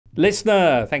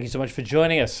Listener, thank you so much for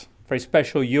joining us. Very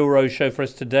special Euro show for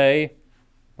us today.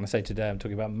 When I say today, I'm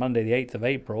talking about Monday, the 8th of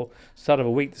April, start of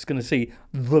a week that's going to see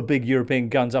the big European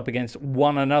guns up against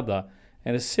one another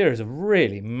in a series of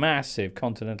really massive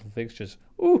continental fixtures.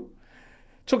 Ooh.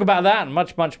 Talk about that and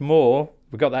much, much more.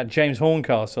 We've got that James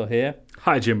Horncastle here.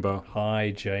 Hi, Jimbo.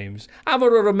 Hi, James.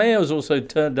 Alvaro Romeo's also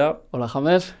turned up. Hola,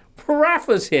 James.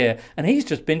 Rapha's here, and he's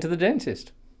just been to the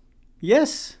dentist.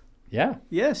 Yes. Yeah.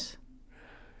 Yes.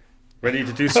 Ready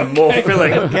to do some more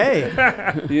filling. Okay.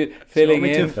 You filling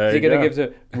in. Is There he you going to go. give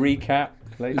us a recap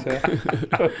later?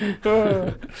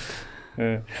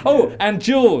 Oh, and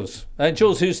Jules.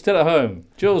 Jules, who's still at home.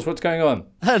 Jules, what's going on?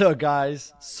 Hello,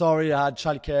 guys. Sorry, I had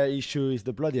childcare issues.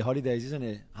 The bloody holidays, isn't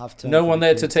it? Half term No for one the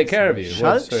there to kids. take care of you.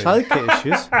 What, sorry. Childcare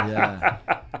issues? Yeah.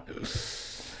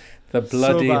 The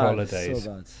bloody so bad, holidays.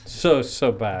 So bad.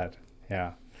 So bad.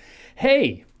 Yeah.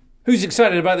 Hey, who's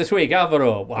excited about this week?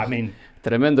 Alvaro. Well, I mean,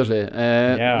 Tremendously.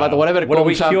 yeah. But whatever What a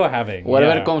week comes you're up, having.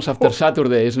 whatever Yeah. comes after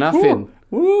Saturday is nothing.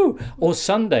 Woo. Or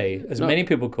Sunday, as No. many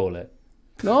people call it.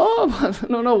 No,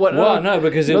 no. Well, no,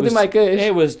 because not in my case.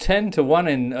 it was 10 to 1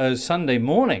 in Sunday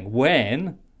morning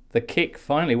when the kick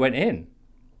finally went in.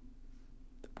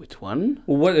 Which one?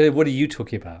 Well, what are you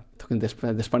talking about? Talking the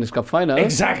Spanish Cup final.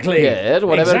 Exactly. Yes,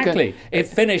 whatever. Exactly. It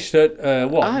finished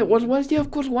at what? It was yeah, of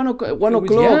course, 1 o'clock. It 1 was-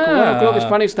 o'clock. yeah. 1 o'clock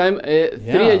Spanish time. 3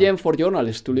 Yeah. a.m. for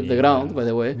journalists to leave the ground. By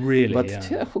the way. Really, But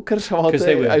yeah. who cares about? 'Cause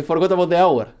they were- I forgot about the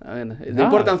hour. I mean, the No.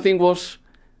 important thing was,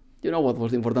 you know what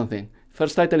was the important thing?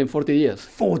 First title in 40 years.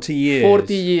 40 years.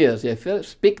 40 years. Yeah,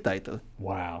 first big title.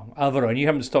 Wow. Alvaro, and you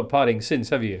haven't stopped partying since,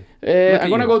 have you? I'm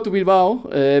going to go to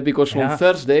Bilbao because Yeah. on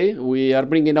Thursday we are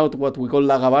bringing out what we call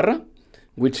La Gabarra,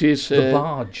 which is The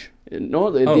barge.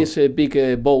 this big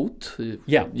boat.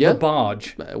 Yeah, the barge.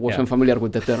 I wasn't Yeah. familiar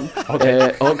with the term.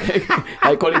 Okay. Okay.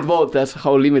 I call it boat. That's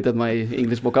how limited my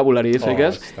English vocabulary is, I Oh,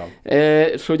 guess. stop.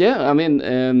 So yeah, I mean,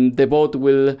 the boat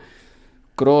will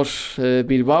cross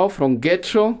Bilbao from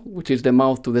Getxo, which is the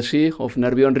mouth to the sea of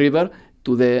Nervión River,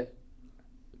 to the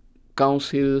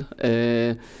council.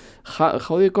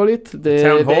 How do you call it?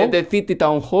 Town hall? The city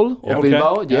town hall of Yeah. Okay.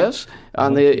 Bilbao, Yeah. yes.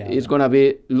 And Okay. it's going to be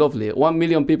lovely. 1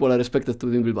 million people are expected to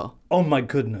be in Bilbao. Oh my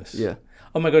goodness. Yeah.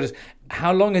 Oh my goodness.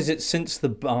 How long is it since the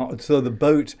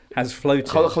boat has floated?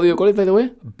 How do you call it, by the way?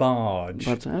 Barge.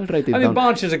 But I'll write it I mean, down.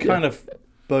 barge is a kind of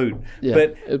boat. Yeah,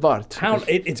 But a barge.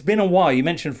 it's been a while. You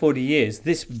mentioned 40 years.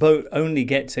 This boat only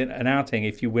gets an outing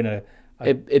if you win a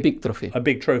A big trophy.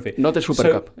 big trophy. Not a Super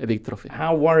So, Cup, a big trophy.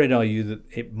 How worried are you that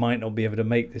it might not be able to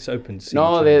make this open season?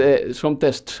 No, some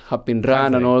tests have been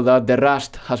run they? and all that. The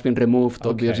rust has been removed,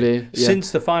 obviously. Yeah.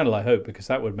 Since the final, I hope, because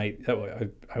that would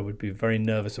I would be very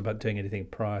nervous about doing anything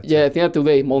prior to. Yeah, I think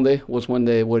today, Monday, was when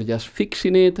they were just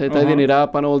fixing it, tidying it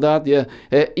up and all that. Yeah,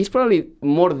 it's probably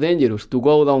more dangerous to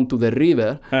go down to the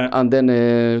river and then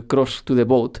cross to the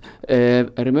boat.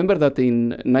 I remember that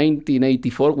in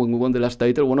 1984, when we won the last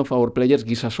title, one of our players,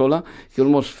 Gisasola, he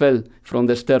almost fell from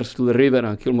the stairs to the river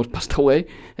and he almost passed away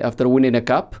after winning a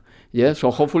cup. Yeah,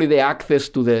 so hopefully the access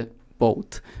to the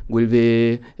boat will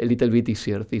be a little bit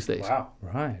easier these days. Wow.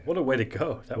 Right. What a way to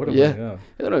go. That What a would way Yeah, to go.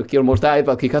 I don't know, he almost died,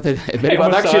 but he had a very bad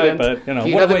almost died, accident. but, you know,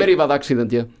 He what had a a way- very bad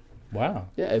accident, yeah. Wow.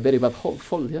 Yeah, a very bad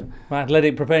fall, yeah.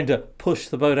 Athletic preparing to push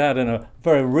the boat out in a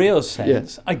very real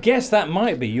sense. I guess that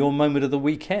might be your moment of the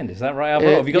weekend. Is that right,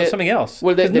 Alvaro? Have you got yeah. something else?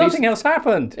 Well, 'Cause there nothing else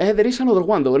happened. There is another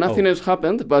one, though. Nothing else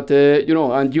happened, but, you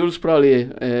know, and Jules probably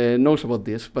knows about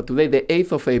this, but today, the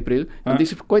 8th of April, and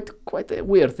this is quite a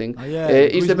weird thing, yeah,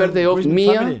 is the Griezmann- birthday of Griezmann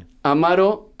Mia, family. Amaro,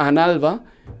 and Alba,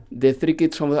 the 3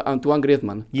 kids of Antoine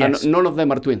Griezmann. Yes. And none of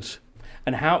them are twins.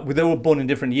 And how they were born in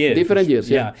different years. Different years,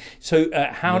 yeah. So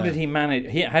how did he manage?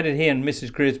 How did he and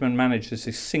Mrs. Griezmann manage this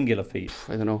singular feat?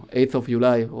 I don't know, 8th of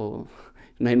July or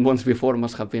 9 months before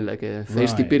must have been like a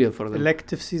feisty Right. period for them.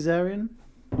 Elective cesarean?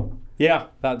 Yeah,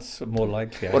 that's more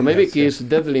likely. I Or maybe guess, he's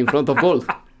deadly in front of goal.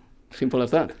 Simple as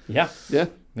that. Yeah. Yeah.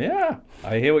 Yeah.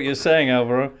 I hear what you're saying,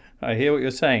 Alvaro. I hear what you're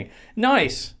saying.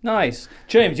 Nice.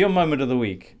 James, your moment of the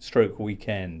week, stroke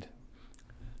weekend.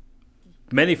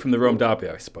 Many from the Rome derby,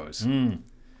 I suppose.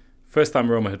 First time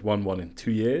Roma had won one in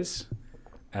 2 years,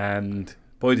 and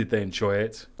boy did they enjoy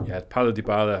it. You had Paulo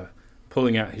Dybala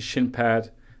pulling out his shin pad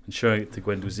and showing it to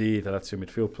Guendouzi, the Lazio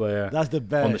midfield player, That's the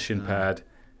best. on the shin pad.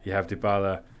 You have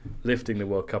Dybala lifting the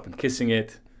World Cup and kissing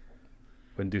it.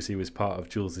 Guendouzi was part of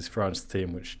Jules' France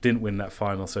team, which didn't win that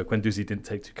final, so Guendouzi didn't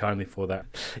take too kindly for that.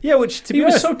 Yeah, which to He be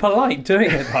was honest, so polite doing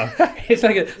it, though. It's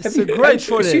like It's a great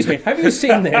footing. Excuse me, have you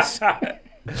seen this?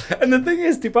 and the thing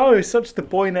is, Dybala is such the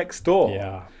boy next door.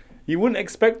 Yeah. You wouldn't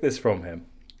expect this from him.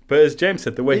 But as James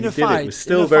said, the way In he a did fight, it was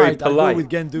still very I'll go polite. with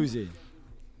Guendouzi.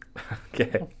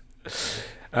 Okay.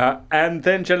 And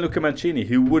then Gianluca Mancini,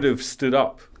 who would have stood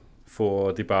up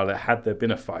for Dybala had there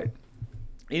been a fight.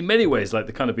 In many ways, like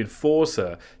the kind of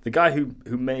enforcer, the guy who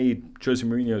made Jose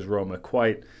Mourinho's Roma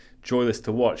quite joyless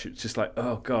to watch. It's just like,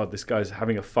 oh God, this guy's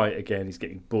having a fight again. He's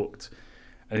getting booked.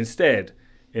 And instead,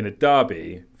 in a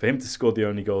derby, for him to score the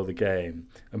only goal of the game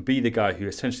and be the guy who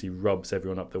essentially rubs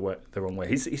everyone up the wrong way.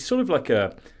 He's sort of like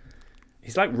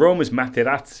he's like Roma's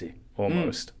Materazzi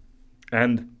almost.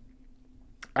 And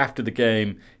after the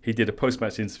game, he did a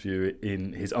post-match interview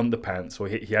in his underpants, or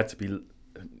he had to be.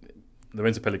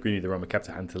 Lorenzo Pellegrini, the Roma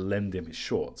captain, had to lend him his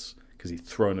shorts because he'd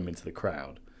thrown them into the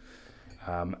crowd.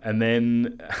 And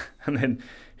then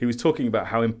he was talking about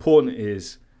how important it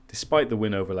is, despite the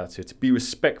win over Lazio, to be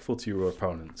respectful to your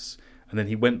opponents. And then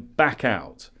he went back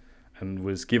out and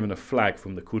was given a flag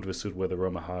from the Curva Sud, where the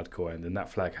Roma hardcore end, and that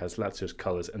flag has Lazio's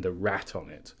colours and a rat on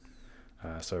it.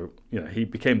 So he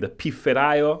became the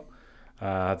Piferaio,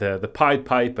 the Pied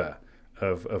Piper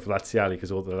of Laziali,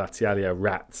 because all the Laziali are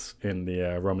rats in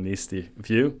the Romanisti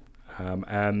view.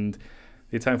 And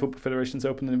the Italian Football Federation's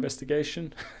opened an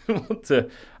investigation. want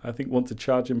to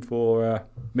charge him for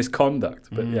misconduct.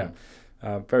 But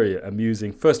very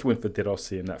amusing. First win for De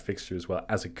Rossi in that fixture as well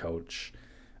as a coach.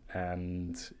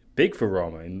 And big for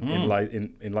Roma in light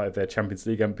of their Champions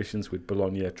League ambitions, with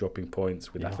Bologna dropping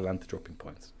points, with Atalanta dropping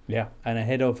points. Yeah, and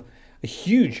ahead of a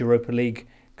huge Europa League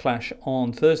clash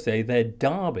on Thursday, their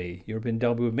derby, European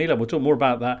derby with Milan. We'll talk more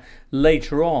about that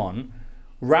later on.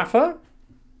 Rapha?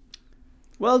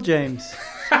 Well, James.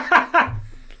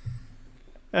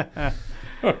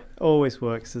 Always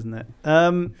works, doesn't it?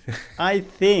 I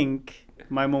think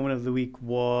my moment of the week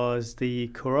was the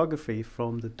choreography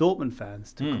from the Dortmund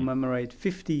fans to commemorate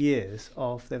 50 years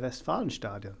of their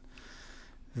Westfalenstadion.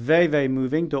 Very, very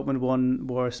moving. Dortmund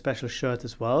wore a special shirt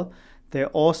as well. They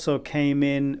also came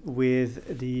in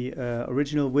with the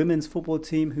original women's football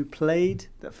team who played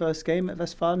that first game at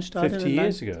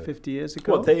Westfalenstadion 50 years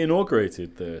ago. What, they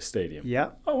inaugurated the stadium?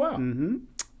 Yeah. Oh, wow. Mm-hmm.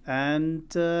 And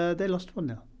they lost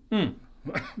 1-0.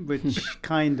 Which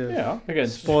kind of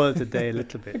spoiled the day a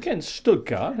little bit. Against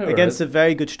Stuttgart. Against a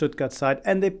very good Stuttgart side.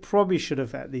 And they probably should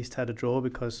have at least had a draw,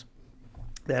 because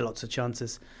there are lots of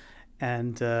chances.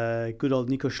 And good old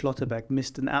Nico Schlotterbeck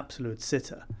missed an absolute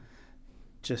sitter.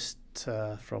 Just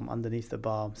from underneath the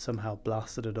bar, somehow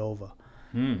blasted it over.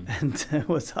 And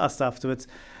was asked afterwards,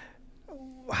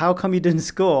 how come you didn't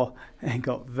score? And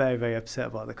got very, very upset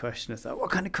about the question. It's like, what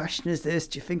kind of question is this?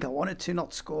 Do you think I wanted to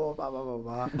not score? Blah, blah, blah,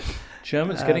 blah.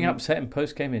 Germans getting upset in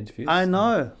post-game interviews. I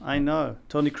know.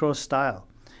 Toni Kroos style.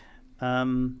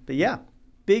 But yeah,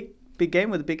 big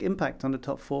game with a big impact on the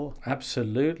top four.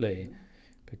 Absolutely.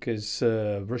 Because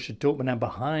Borussia Dortmund now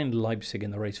behind Leipzig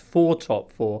in the race for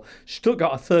top four.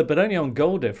 Stuttgart are third, but only on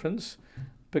goal difference,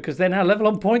 because they're now level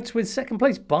on points with second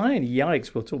place Bayern.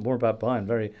 Yikes, we'll talk more about Bayern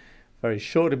very, very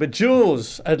shortly. But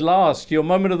Jules, at last, your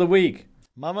moment of the week.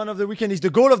 My moment of the weekend is the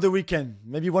goal of the weekend.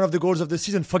 Maybe one of the goals of the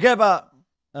season. Forget about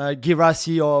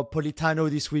Girassi or Politano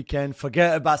this weekend.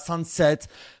 Forget about Sunset.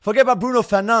 Forget about Bruno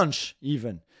Fernandes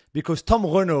even. Because Tom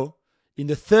Renaud, in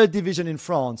the third division in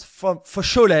France, for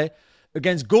Cholet,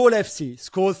 against Goal FC,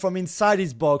 scored from inside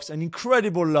his box, an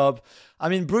incredible lob. I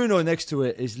mean, Bruno next to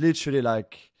it is literally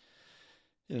like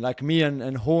me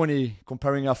and Horny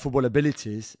comparing our football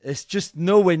abilities. It's just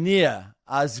nowhere near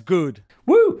as good.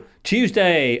 Woo!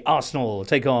 Tuesday, Arsenal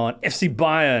take on FC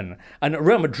Bayern, and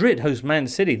Real Madrid host Man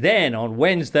City. Then on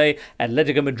Wednesday,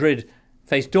 Atletico Madrid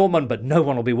face Dortmund, but no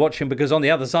one will be watching, because on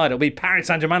the other side it'll be Paris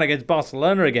Saint-Germain against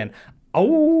Barcelona again.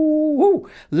 Oh,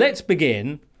 let's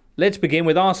begin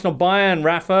with Arsenal Bayern,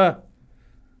 Rapha.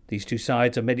 These two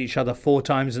sides have met each other 4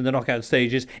 times in the knockout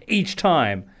stages. Each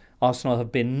time, Arsenal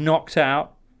have been knocked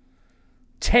out.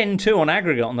 10-2 on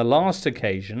aggregate on the last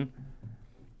occasion.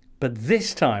 But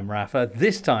this time,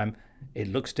 Rapha, it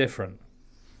looks different.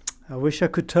 I wish I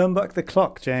could turn back the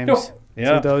clock, James,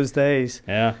 to those days.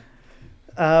 Yeah.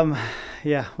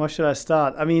 Where should I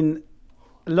start? I mean,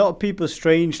 a lot of people,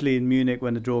 strangely, in Munich,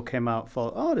 when the draw came out,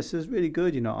 thought, this is really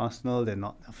good. Doing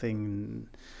nothing.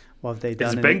 What have they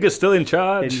done? Is Wenger still in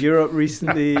charge? In Europe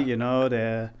recently, they're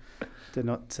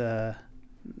not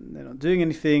doing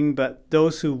anything. But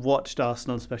those who watched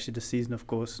Arsenal, especially this season, of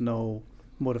course, know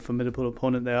what a formidable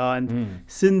opponent they are. And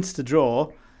since the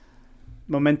draw,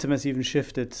 momentum has even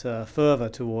shifted further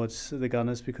towards the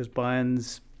Gunners, because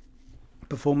Bayern's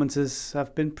performances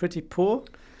have been pretty poor.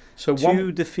 So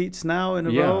 2 defeats now in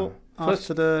a row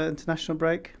after the international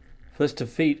break. First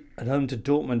defeat at home to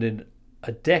Dortmund in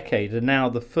a decade, and now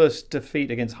the first defeat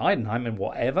against Heidenheim in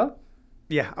whatever.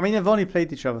 Yeah, I mean, they've only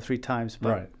played each other 3 times, but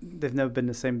Right. they've never been in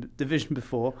the same division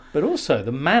before. But also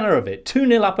the manner of it.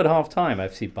 2-0 up at half-time,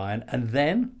 FC Bayern. And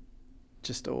then...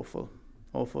 Just awful.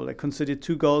 Awful. They conceded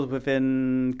 2 goals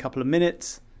within a couple of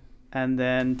minutes, and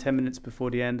then 10 minutes before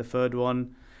the end, the third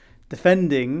one.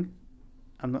 Defending,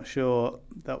 I'm not sure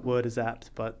that word is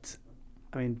apt, but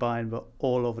I mean, Bayern were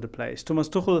all over the place. Thomas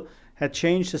Tuchel had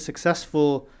changed a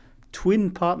successful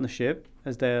twin partnership,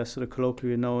 as they are sort of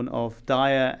colloquially known, of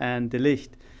Dyer and De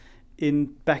Ligt,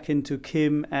 back into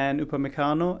Kim and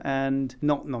Upamecano, and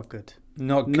not good.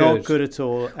 Not good at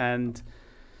all. And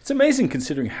It's amazing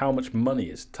considering how much money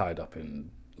is tied up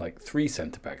in like 3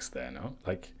 centre-backs there now.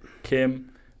 Like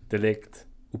Kim, De Ligt,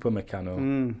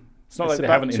 Upamecano. It's not like they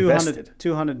haven't invested.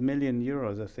 200 million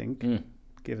euros, I think,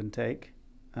 give and take.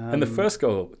 And the first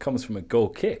goal comes from a goal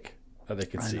kick that they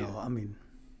could see. I know, I mean,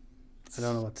 I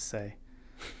don't know what to say.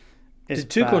 Did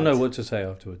Tuchel know what to say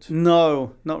afterwards?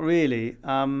 No, not really.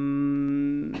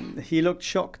 He looked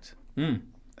shocked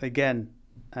again,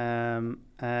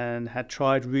 and had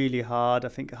tried really hard, I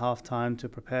think, at half-time to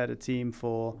prepare the team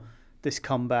for this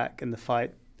comeback and the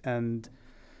fight and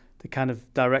the kind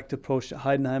of direct approach that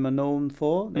Heidenheim are known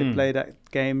for. They played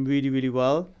that game really, really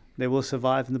well. They will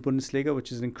survive in the Bundesliga,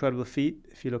 which is an incredible feat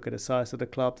if you look at the size of the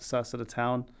club, the size of the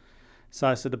town,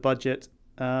 size of the budget.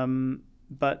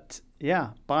 But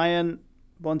yeah, Bayern,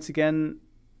 once again,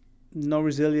 no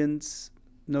resilience,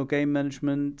 no game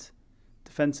management,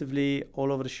 defensively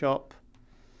all over the shop.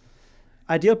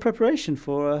 Ideal preparation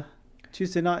for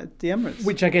Tuesday night at the Emirates.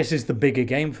 Which I guess is the bigger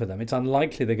game for them. It's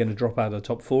unlikely they're going to drop out of the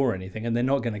top 4 or anything, and they're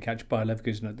not going to catch Bayer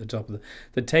Leverkusen at the top of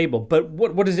the table. But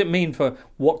what does it mean for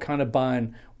what kind of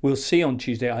Bayern we'll see on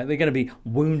Tuesday? Are they going to be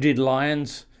wounded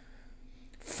lions,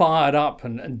 fired up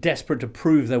and desperate to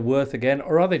prove their worth again,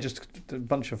 or are they just a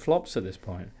bunch of flops at this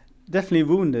point? Definitely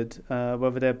wounded,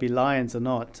 whether they be lions or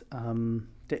not.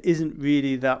 There isn't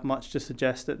really that much to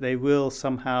suggest that they will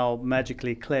somehow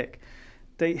magically click.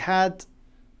 They had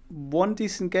one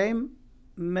decent game,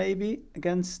 maybe,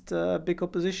 against big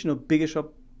opposition or biggish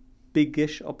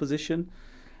opposition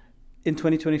in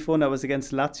 2024, and that was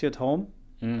against Lazio at home.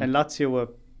 And Lazio were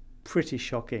pretty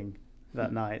shocking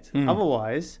that night.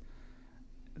 Otherwise,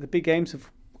 the big games have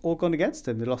all gone against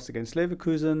them. They lost against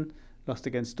Leverkusen, lost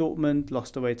against Dortmund,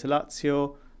 lost away to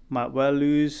Lazio, might well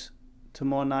lose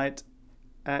tomorrow night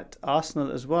at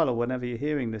Arsenal as well, or whenever you're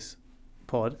hearing this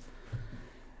pod.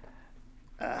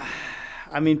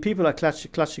 I mean, people are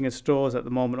clutching at straws at the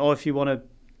moment. Or if you want to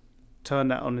turn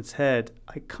that on its head,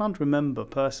 I can't remember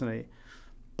personally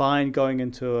Bayern going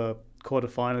into a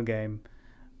quarter-final game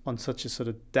on such a sort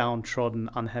of downtrodden,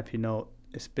 unhappy note.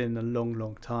 It's been a long,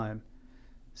 long time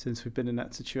since we've been in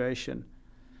that situation.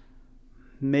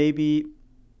 Maybe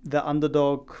the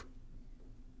underdog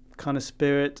kind of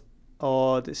spirit,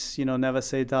 or this, never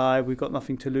say die. We've got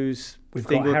nothing to lose. We've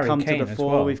got Harry Kane as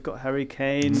well. We've got Harry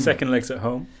Kane. Second legs at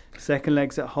home.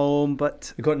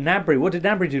 But We've got Gnabry. What did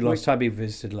Gnabry do last time he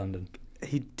visited London?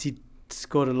 he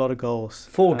scored a lot of goals.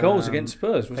 4 goals against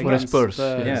Spurs. Wasn't Against it? Spurs.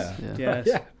 Yeah. Yes.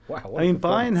 Yeah. Wow. I mean,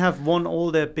 Bayern have won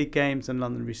all their big games in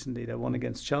London recently. They won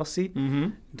against Chelsea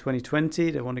in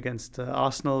 2020. They won against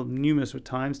Arsenal numerous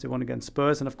times. They won against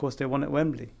Spurs. And, of course, they won at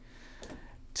Wembley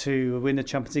to win the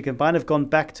Champions League. And Bayern have gone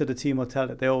back to the team hotel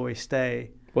that they always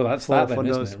stay Well, that's for that then,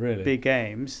 those isn't it, really? big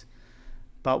games.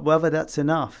 But whether that's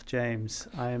enough, James,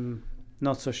 I'm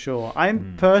not so sure.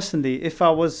 I'm personally, if I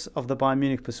was of the Bayern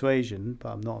Munich persuasion, but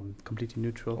I'm not, I'm completely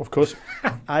neutral. Of course.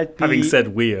 I'd be, Having said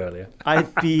we earlier.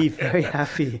 I'd be very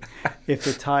happy if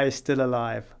the tie is still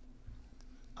alive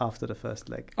after the first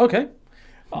leg. Okay.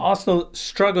 Arsenal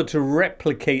struggled to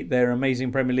replicate their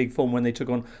amazing Premier League form when they took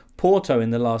on Porto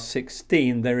in the last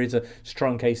 16. There is a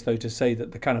strong case, though, to say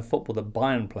that the kind of football that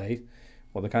Bayern play,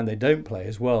 or the kind they don't play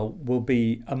as well, will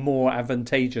be a more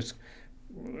advantageous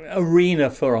arena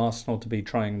for Arsenal to be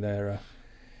trying their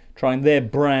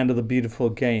brand of the beautiful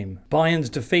game. Bayern's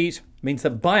defeat means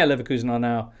that Bayer Leverkusen are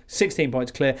now 16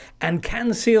 points clear and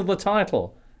can seal the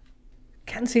title.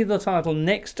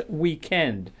 Next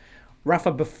weekend.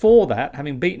 Rapha, before that,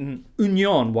 having beaten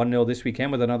Union 1-0 this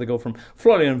weekend with another goal from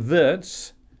Florian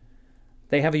Wirtz,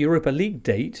 they have a Europa League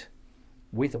date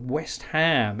with West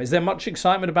Ham. Is there much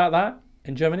excitement about that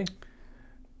in Germany?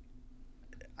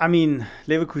 I mean,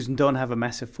 Leverkusen don't have a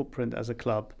massive footprint as a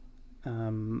club.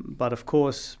 But, of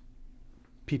course,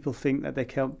 people think that they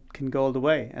can go all the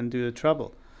way and do the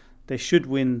treble. They should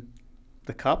win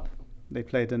the cup. They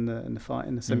played in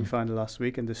the semi-final last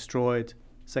week and destroyed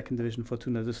second division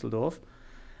Fortuna Düsseldorf.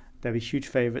 They'll be huge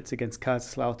favourites against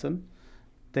Kaiserslautern.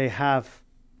 They have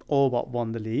all but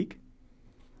won the league.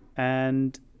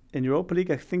 And in Europa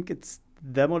League, I think it's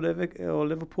them or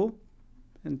Liverpool.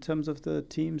 in terms of the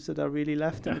teams that are really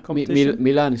left in the competition.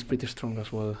 Milan is pretty strong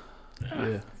as well.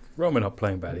 Yeah. Roma not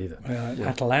playing bad either.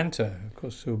 Atalanta, of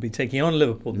course, will be taking on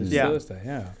Liverpool this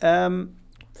Thursday.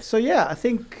 So I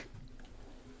think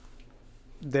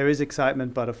there is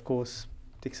excitement, but of course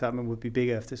the excitement would be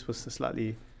bigger if this was a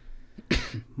slightly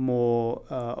more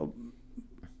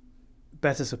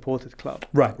better supported club.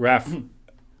 Right. Raph,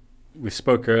 we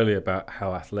spoke earlier about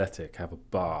how Athletic have a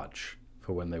barge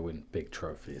for when they win big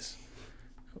trophies.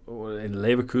 In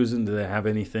Leverkusen, do they have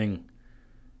anything?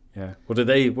 Yeah. What do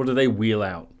they wheel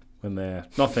out when they're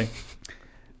nothing?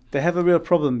 They have a real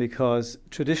problem because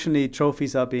traditionally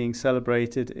trophies are being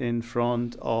celebrated in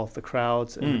front of the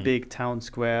crowds in the big town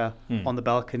square on the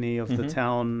balcony of the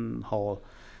town hall.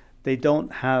 They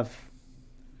don't have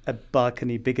a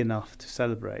balcony big enough to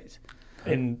celebrate.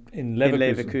 In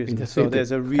Leverkusen. So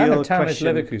there's a real kind of town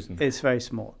question. Is Leverkusen? It's very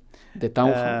small. The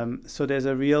town hall. So there's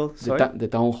a real... The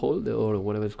town hall, or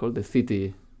whatever it's called, the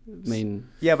city main...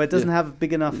 Yeah, but it doesn't have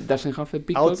big enough doesn't have a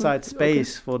big outside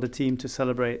space for the team to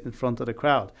celebrate in front of the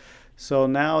crowd. So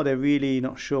now they're really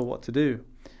not sure what to do.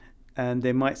 And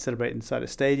they might celebrate inside the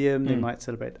stadium, they might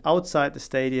celebrate outside the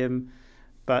stadium,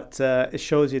 but it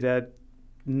shows you they're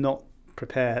not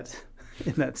prepared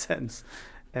in that sense.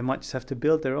 They might just have to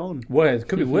build their own. Well, it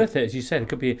could be worth it, as you said. It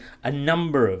could be a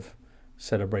number of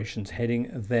celebrations heading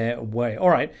their way. All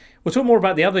right, we'll talk more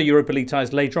about the other Europa League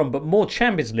ties later on, but more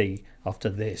Champions League after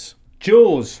this.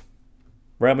 Jules,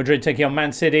 Real Madrid taking on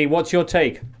Man City. What's your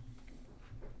take?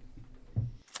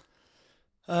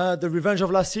 The revenge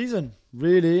of last season.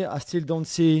 Really, I still don't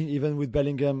see, even with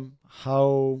Bellingham,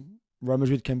 how Real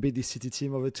Madrid can beat this City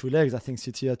team over 2 legs. I think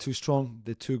City are too strong.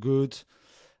 They're too good.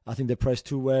 I think they press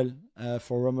too well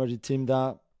for a Real Madrid team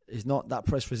that is not that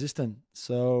press resistant.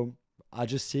 So I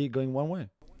just see it going one way.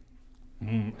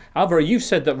 Alvaro, you've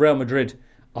said that Real Madrid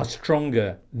are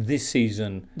stronger this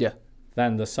season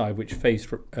than the side which faced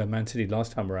Man City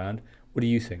last time around. What do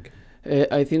you think?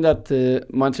 I think that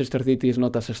Manchester City is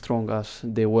not as strong as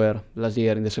they were last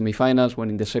year in the semi-finals, when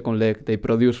in the second leg they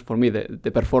produced, for me,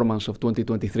 the performance of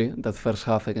 2023. That first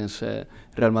half against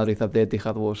Real Madrid at the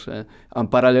Etihad was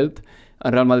unparalleled.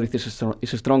 And Real Madrid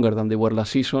is stronger than they were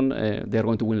last season. They are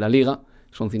going to win La Liga,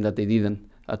 something that they didn't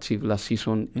achieve last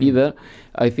season either.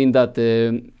 I think that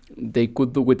they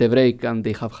could do with a break, and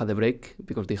they have had a break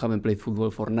because they haven't played football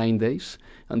for 9 days,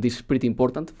 and this is pretty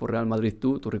important for Real Madrid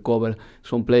too, to recover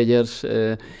some players.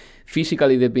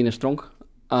 Physically they've been strong,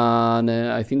 and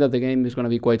I think that the game is going to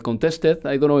be quite contested.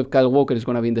 I don't know if Kyle Walker is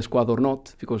going to be in the squad or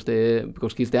not, because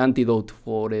he's the antidote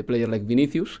for a player like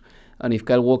Vinicius. And if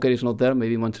Kyle Walker is not there,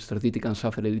 maybe Manchester City can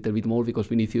suffer a little bit more, because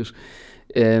Vinicius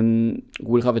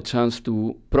will have a chance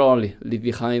to probably leave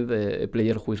behind a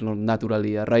player who is not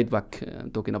naturally a right back.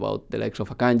 I'm talking about the likes of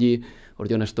Akanji or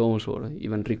John Stones or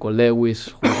even Rico Lewis,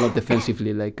 who is not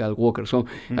defensively like Kyle Walker. So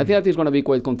I think that it's going to be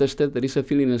quite contested. There is a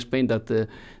feeling in Spain that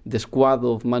the squad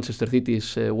of Manchester City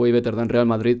is way better than Real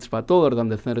Madrid's, but other than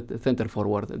the centre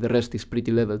forward, the rest is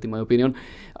pretty leveled in my opinion.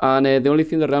 And the only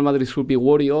thing that Real Madrid should be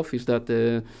worried of is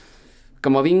that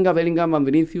Camavinga, Bellingham and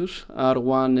Vinicius are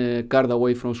one card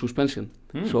away from suspension.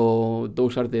 So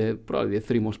those are probably the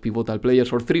 3 most pivotal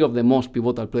players, or 3 of the most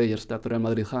pivotal players that Real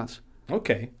Madrid has.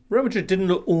 Okay. Real Madrid didn't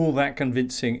look all that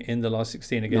convincing in the last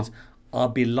 16 against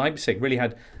RB Leipzig. Really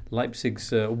had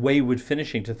Leipzig's wayward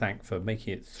finishing to thank for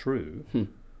making it through.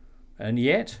 And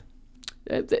yet...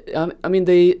 I mean,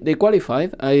 they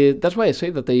qualified. That's why I say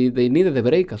that they needed a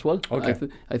break as well. Okay.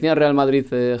 I think Real Madrid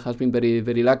has been very,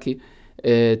 very lucky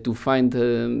to find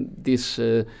this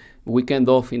weekend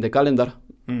off in the calendar,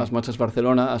 as much as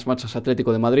Barcelona, as much as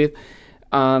Atletico de Madrid,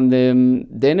 and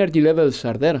the energy levels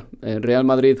are there. Real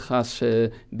Madrid has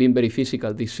been very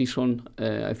physical this season.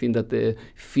 I think that the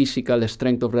physical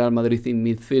strength of Real Madrid in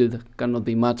midfield cannot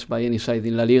be matched by any side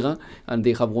in La Liga, and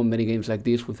they have won many games like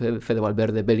this with Fede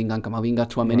Valverde, Bellingham, Camavinga,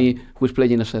 Tchouaméni, who is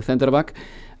playing as a centre back.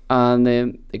 And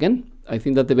again, I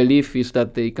think that the belief is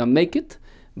that they can make it.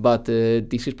 But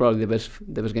this is probably the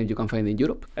best game you can find in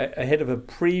Europe. Ahead of a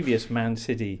previous Man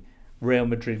City Real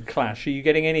Madrid clash, are you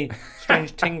getting any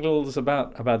strange tingles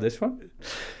about this one?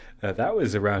 That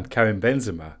was around Karim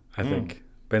Benzema, I think.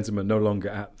 Benzema no longer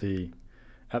at the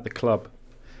club.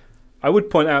 I would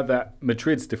point out that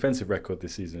Madrid's defensive record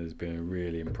this season has been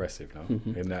really impressive now,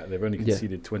 in that they've only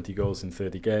conceded 20 goals in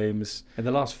 30 games. In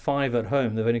the last 5 at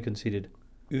home, they've only conceded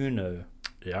 1.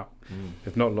 Yeah.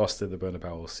 They've not lost at the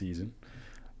Bernabeu all season.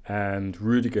 And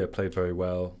Rudiger played very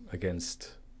well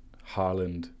against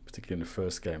Haaland, particularly in the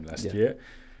first game last year.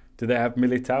 Did they have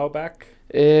Militao back?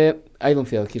 I don't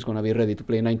think he's going to be ready to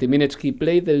play 90 minutes. He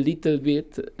played a little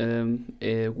bit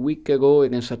a week ago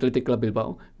against Athletic Club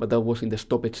Bilbao, but that was in the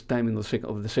stoppage time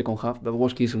of the second half. That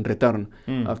was his return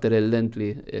after a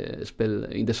lengthy spell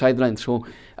in the sideline. So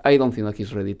I don't think that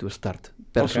he's ready to start,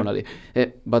 personally.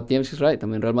 Okay. But James is right. I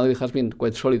mean, Real Madrid has been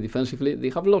quite solid defensively. They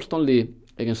have lost only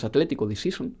against Atletico this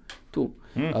season, too.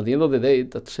 At the end of the day,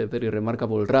 that's a very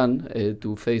remarkable run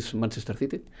to face Manchester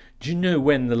City. Do you know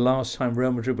when the last time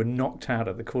Real Madrid were knocked out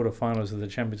at the quarterfinals of the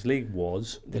Champions League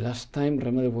was? The last time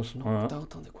Real Madrid was knocked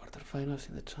out on the quarterfinals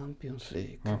in the Champions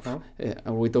League.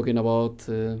 Are we talking about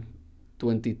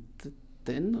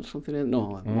 2010 or something?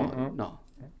 No, no.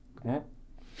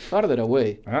 Farther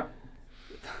away.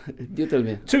 You tell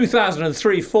me.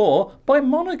 2003-04 by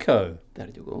Monaco. There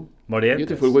you go. Morientes.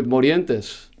 Beautiful with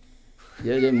Morientes.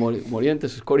 Yeah,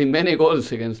 Morientes scoring many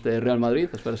goals against Real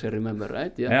Madrid, as far as I remember,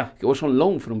 right? Yeah. He was on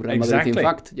loan from Real Madrid, in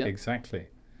fact. Yeah. Exactly.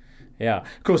 Yeah.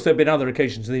 Of course, there have been other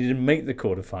occasions they didn't make the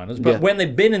quarterfinals, but when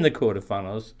they've been in the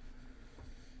quarterfinals,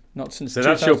 not since. So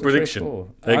that's your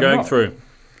prediction. They're going through.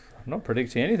 I'm not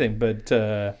predicting anything, but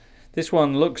this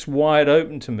one looks wide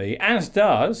open to me, as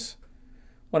does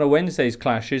one of Wednesday's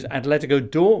clashes, Atletico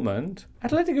Dortmund.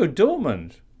 Atletico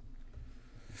Dortmund.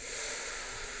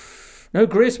 No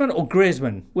Griezmann or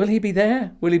Griezmann? Will he be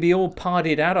there? Will he be all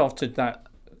partied out after that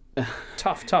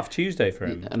tough Tuesday for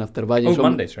him? And after buying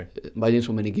Monday, so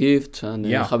many gifts and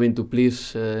having to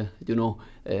please, 3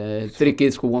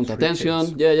 kids who want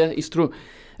attention. Yeah, it's true.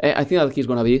 I think that he's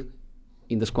going to be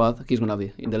in the squad. He's going to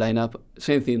be in the lineup.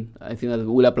 Same thing. I think that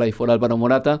will apply for Alvaro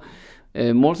Morata.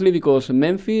 Mostly because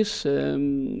Memphis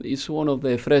is one of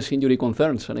the fresh injury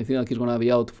concerns, and I think that he's going to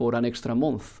be out for an extra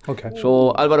month. Okay.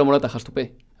 So Alvaro Morata has to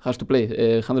play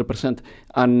 100%.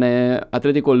 And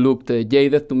Atletico looked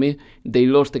jaded to me. They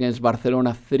lost against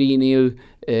Barcelona 3-0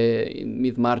 in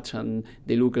mid-March, and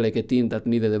they look like a team that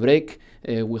needed a break.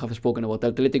 We have spoken about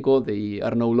Atletico. They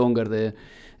are no longer the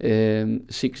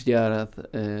 6-yard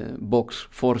box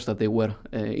force that they were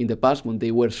in the past, when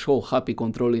they were so happy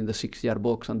controlling the 6-yard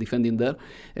box and defending there.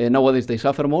 Nowadays they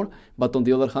suffer more, but on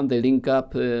the other hand, the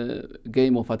link-up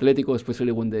game of Atletico,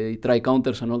 especially when they try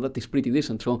counters and all that, is pretty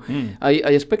decent. So I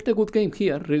expect a good game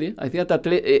here, really. I think that,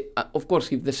 of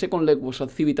course, if the second leg was at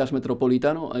Civitas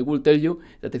Metropolitano, I will tell you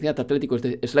that I think that Atletico is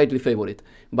the slightly favourite.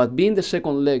 But being the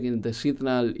second leg in the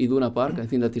Signal Iduna Park, I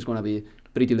think that it's going to be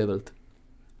pretty levelled.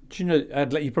 Do you know,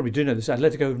 you probably do know this,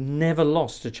 Atletico have never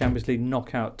lost a Champions League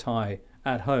knockout tie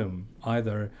at home,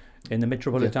 either in the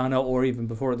Metropolitano or even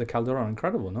before at the Calderón.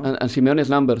 Incredible, no? And Simeone's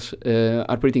numbers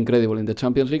are pretty incredible in the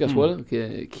Champions League as well.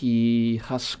 He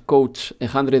has coached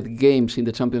 100 games in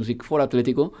the Champions League for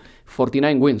Atletico,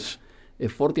 49 wins, a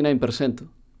 49%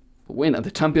 win at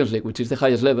the Champions League, which is the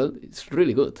highest level. It's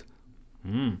really good.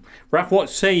 Raph,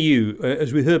 what say you?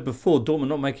 As we heard before, Dortmund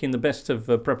not making the best of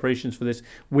preparations for this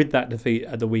with that defeat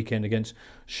at the weekend against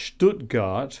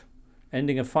Stuttgart,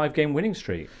 ending a 5-game winning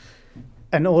streak.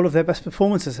 And all of their best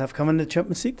performances have come in the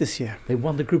Champions League this year. They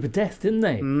won the group of death, didn't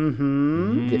they?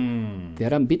 They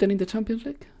are unbeaten in the Champions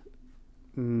League?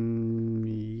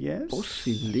 Yes.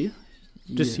 Possibly.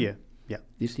 This year. Yeah.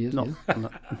 This year?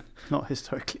 Not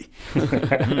historically.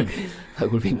 That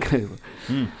would be incredible.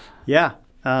 Yeah.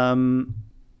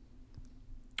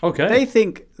 Okay. They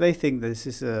think this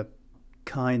is a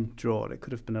kind draw. It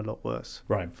could have been a lot worse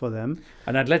for them.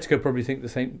 And Atletico probably think the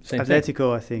same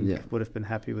Atletico, thing. I think, would have been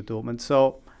happy with Dortmund.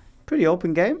 So, pretty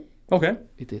open game. Okay.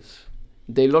 It is.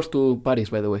 They lost to Paris,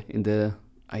 by the way,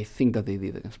 I think that they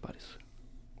did against Paris.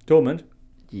 Dortmund?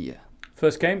 Yeah.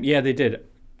 First game? Yeah, they did.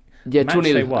 Yeah,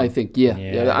 2-0, I think. Yeah.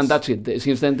 Yes. Yeah, and that's it.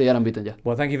 Since then, they are unbeaten, yeah.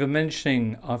 Well, thank you for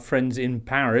mentioning our friends in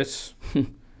Paris,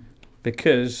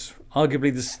 because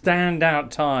arguably the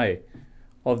standout tie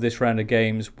of this round of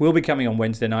games will be coming on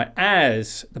Wednesday night,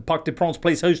 as the Parc des Princes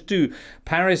plays host to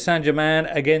Paris Saint-Germain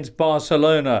against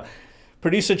Barcelona.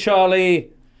 Producer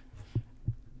Charlie,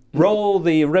 roll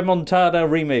the Remontada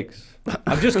remix.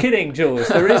 I'm just kidding, Jules.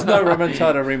 There is no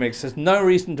Remontada remix. There's no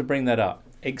reason to bring that up,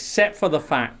 except for the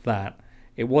fact that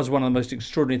it was one of the most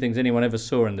extraordinary things anyone ever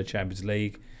saw in the Champions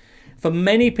League. For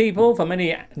many people, for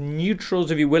many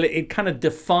neutrals, if you will, it kind of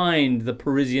defined the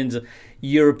Parisians'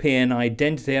 European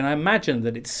identity. And I imagine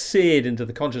that it's seared into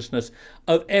the consciousness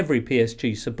of every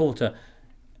PSG supporter,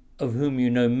 of whom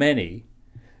you know many.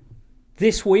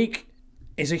 This week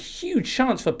is a huge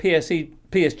chance for PSG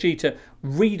to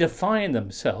redefine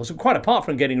themselves, quite apart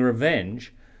from getting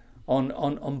revenge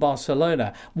on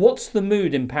Barcelona. What's the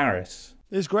mood in Paris?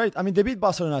 It's great. I mean, they beat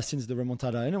Barcelona since the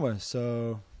remontada anyway,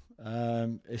 so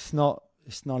it's not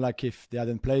like if they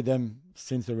hadn't played them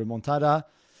since the remontada.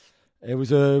 It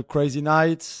was a crazy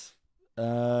night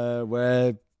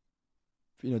where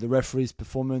the referee's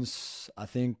performance, I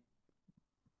think,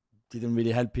 didn't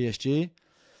really help PSG.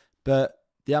 But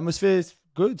the atmosphere is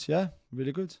good, yeah,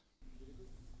 really good.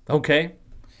 Okay.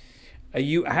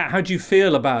 How do you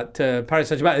feel about Paris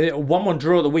Saint-Germain? A 1-1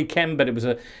 draw at the weekend, but it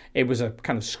was a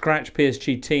kind of scratch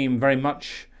PSG team, very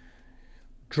much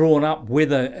drawn up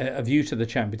with a view to the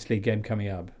Champions League game coming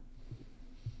up.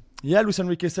 Yeah, Luis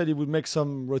Enrique said he would make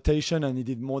some rotation, and he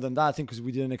did more than that, I think, because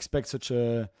we didn't expect such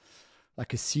a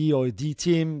C or a D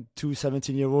team. 2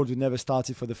 17-year-olds who never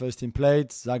started for the first team played,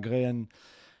 Zagre and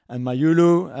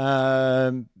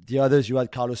Mayulu. The others, you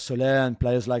had Carlos Soler and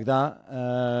players like that.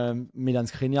 Milan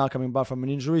Skriniar coming back from an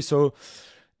injury. So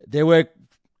they were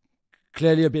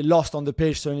clearly a bit lost on the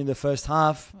pitch, certainly in the first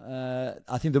half.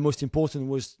 I think the most important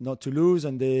was not to lose,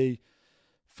 and they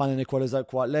found an equalizer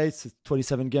quite late. It's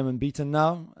 27 game unbeaten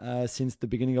now since the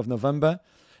beginning of November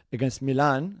against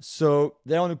Milan. So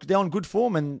they're on good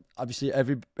form, and obviously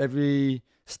every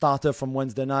starter from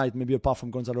Wednesday night, maybe apart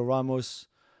from Gonzalo Ramos,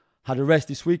 had a rest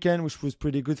this weekend, which was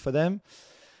pretty good for them.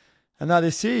 And now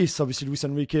they see it's obviously Luis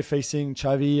Enrique facing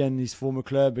Xavi and his former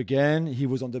club again. He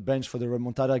was on the bench for the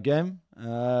remontada game.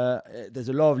 There's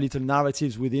a lot of little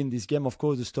narratives within this game, of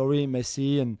course, the story,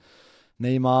 Messi and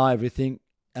Neymar, everything.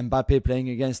 Mbappe playing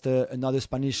against another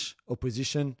Spanish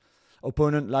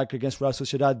opponent like against Real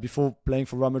Sociedad before playing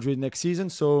for Real Madrid next season.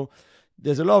 So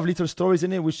there's a lot of little stories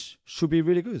in it which should be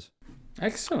really good.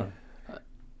 Excellent.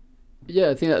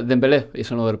 Yeah, I think that Dembélé is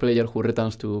another player who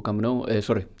returns to Camp Nou,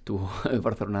 to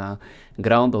Barcelona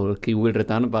ground, or he will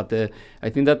return. But I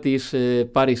think that this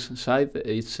Paris side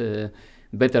is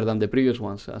better than the previous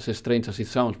ones, as strange as it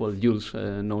sounds. Well, Jules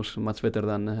knows much better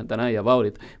than I about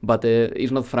it. But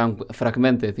it's not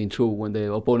fragmented in two when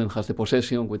the opponent has the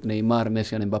possession, with Neymar,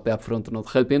 Messi and Mbappe up front not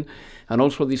helping. And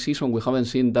also this season we haven't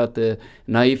seen that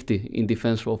naivety in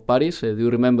defense of Paris. Do you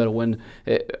remember when,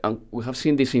 and we have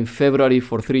seen this in February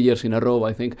for 3 years in a row,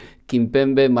 I think,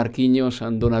 Kimpembe, Marquinhos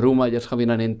and Donnarumma just having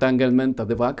an entanglement at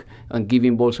the back and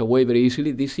giving balls away very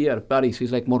easily. This year Paris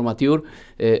is like more mature.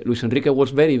 Luis Enrique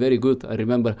was very, very good. I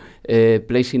remember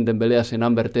placing Dembélé as a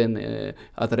number 10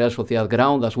 at Real Sociedad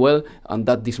ground as well, and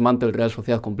that dismantled Real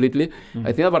Sociedad completely.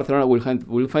 I think that Barcelona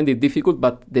will find it difficult,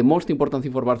 but the most important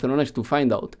thing for Barcelona is to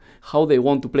find out how they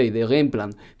want to play, the game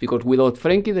plan, because without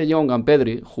Frenkie de Jong and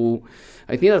Pedri, who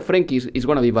I think that Frenkie is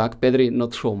going to be back, Pedri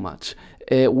not so much.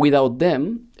 Without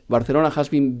them, Barcelona has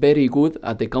been very good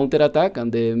at the counter-attack,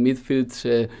 and the midfield's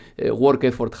work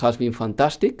effort has been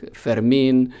fantastic.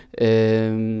 Fermin,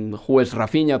 who is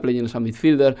Rafinha playing as a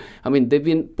midfielder. I mean, they've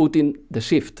been putting the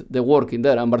shift, the work in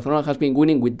there, and Barcelona has been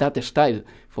winning with that style.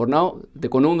 For now, the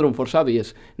conundrum for Xavi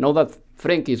is, now that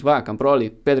Frenkie is back, and probably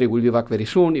Pedri will be back very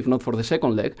soon, if not for the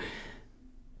second leg,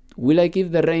 will I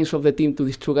give the reins of the team to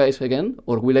these two guys again,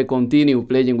 or will I continue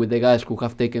playing with the guys who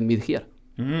have taken mid here?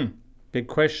 Big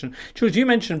question. Jules, you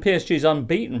mentioned PSG's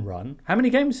unbeaten run. How many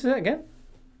games is that again?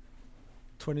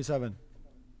 27.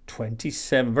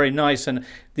 27. Very nice. And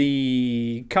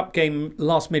the cup game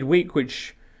last midweek,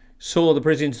 which saw the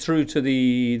Parisians through to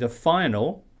the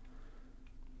final,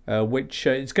 which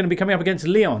it's going to be coming up against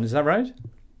Lyon. Is that right?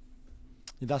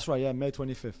 That's right, yeah, May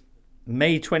 25th.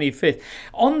 May 25th.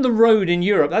 On the road in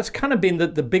Europe, that's kind of been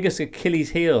the biggest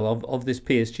Achilles heel of this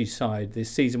PSG side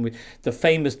this season, with the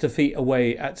famous defeat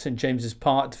away at St James's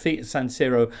Park, defeat at San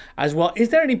Siro as well. Is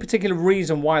there any particular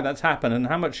reason why that's happened, and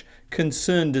how much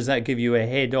concern does that give you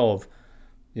ahead of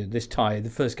this tie? The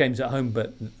first game's at home,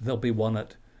 but there'll be one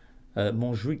at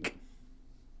Montjuic.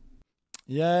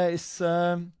 Yeah,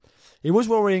 it was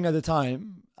worrying at the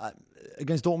time.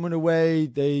 Against Dortmund away,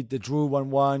 they drew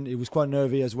 1-1. It was quite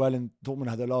nervy as well, and Dortmund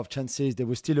had a lot of chances. They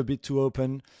were still a bit too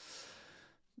open.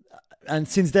 And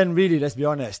since then, really, let's be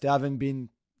honest, they haven't been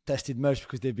tested much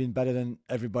because they've been better than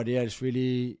everybody else,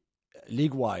 really,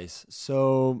 league-wise.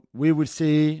 So we will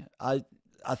see. I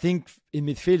think in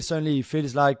midfield, certainly, it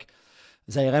feels like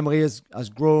Zaire Emery has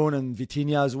grown, and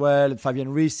Vitinha as well. And Fabian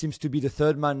Ruiz seems to be the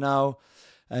third man now,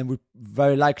 and would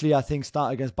very likely, I think,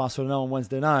 start against Barcelona on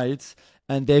Wednesday night.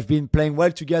 And they've been playing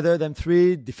well together, them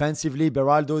three, defensively.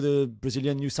 Beraldo, the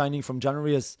Brazilian new signing from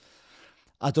January, has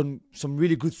done some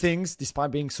really good things,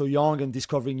 despite being so young and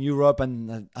discovering Europe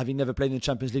and having never played in the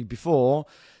Champions League before.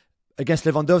 Against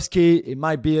Lewandowski, it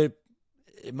might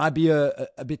be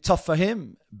a bit tough for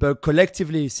him, but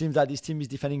collectively, it seems that this team is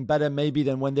defending better maybe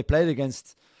than when they played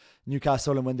against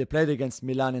Newcastle and when they played against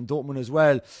Milan and Dortmund as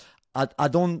well. I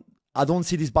don't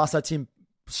see this Barca team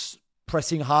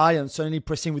pressing high, and certainly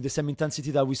pressing with the same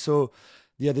intensity that we saw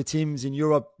the other teams in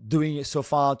Europe doing it so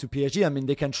far to PSG. I mean,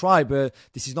 they can try, but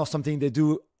this is not something they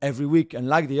do every week,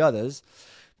 unlike the others.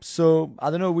 So, I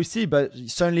don't know, we see, but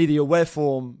certainly the away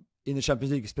form in the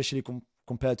Champions League, especially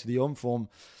compared to the home form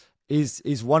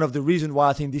is one of the reasons why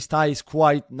I think this tie is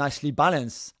quite nicely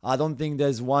balanced. I don't think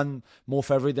there's one more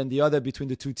favorite than the other between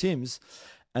the two teams.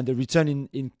 And the return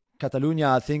in Catalonia,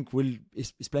 I think,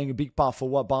 is playing a big part for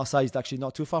what Barca is actually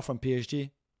not too far from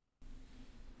PSG.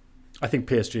 I think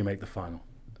PSG make the final.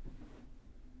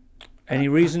 Any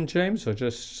reason, James, or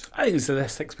just... I think there's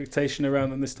less expectation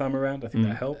around them this time around. I think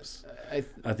that helps.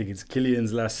 I think it's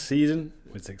Julien's last season.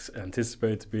 It's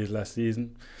anticipated to be his last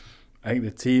season. I think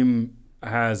the team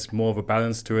has more of a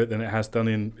balance to it than it has done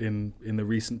in the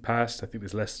recent past. I think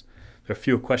there are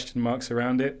fewer question marks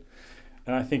around it.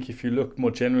 And I think if you look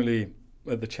more generally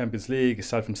at the Champions League,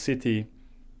 aside from City,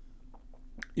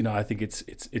 I think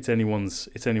it's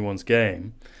anyone's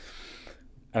game.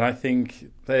 And I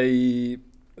think they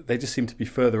just seem to be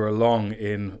further along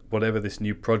in whatever this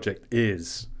new project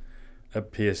is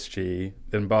at PSG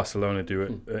than Barcelona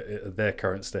do at their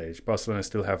current stage. Barcelona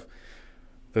still have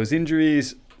those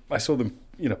injuries. I saw them,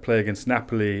 play against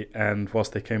Napoli, and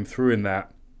whilst they came through in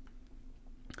that,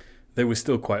 they were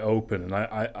still quite open. And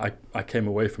I came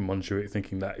away from Montjuic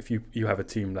thinking that if you have a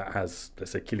team that has,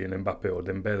 let's say, Kylian Mbappe or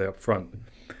Dembele up front,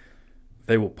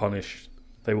 they will punish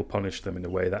them in a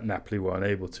way that Napoli were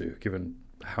unable to, given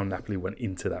how Napoli went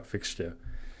into that fixture.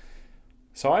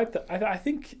 So I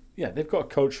think, they've got a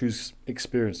coach who's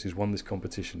experienced, who's won this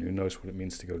competition, who knows what it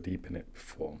means to go deep in it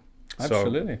before.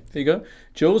 Absolutely. There you go.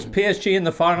 Jules, PSG in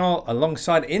the final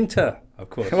alongside Inter, of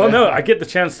course. Well, no, I get the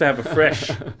chance to have a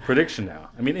fresh prediction now.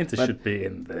 I mean, Inter should be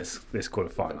in this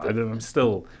quarterfinal. I'm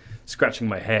still scratching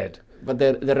my head. But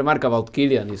the remark about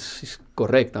Kylian is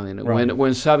correct. I mean,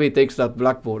 when Xavi takes that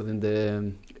blackboard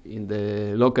in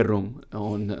the locker room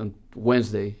on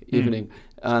Wednesday evening,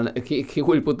 and he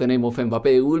will put the name of Mbappe,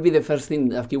 it will be the first thing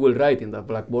that he will write in that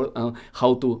blackboard and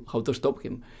how to stop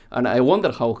him. And I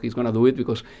wonder how he's going to do it,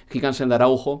 because he can send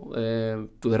Araujo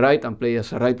to the right and play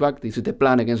as a right back. This is the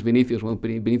plan against Vinicius when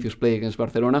Vinicius play against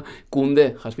Barcelona.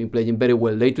 Koundé has been playing very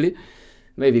well lately.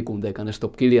 Maybe Koundé can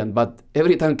stop Kylian, but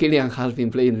every time Kylian has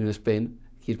been playing in Spain,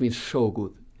 he's been so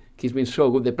good.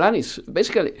 The plan is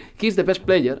basically he's the best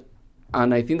player,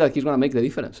 and I think that he's going to make the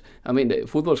difference. I mean,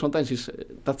 football sometimes is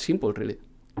that simple, really.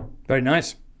 Very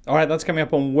nice. All right, that's coming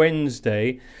up on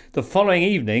Wednesday. The following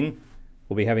evening,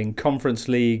 we'll be having Conference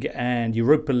League and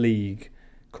Europa League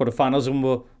quarterfinals, and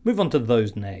we'll move on to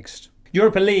those next.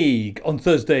 Europa League on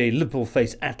Thursday, Liverpool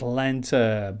face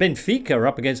Atlanta. Benfica are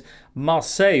up against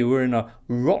Marseille, who are in a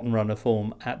rotten run of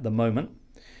form at the moment.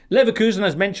 Leverkusen,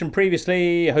 as mentioned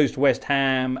previously, host West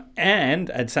Ham, and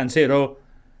at San Siro,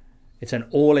 it's an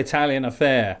all-Italian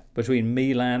affair between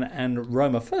Milan and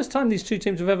Roma. First time these two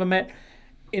teams have ever met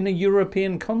in a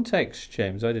European context,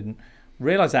 James. I didn't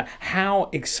realise that. How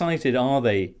excited are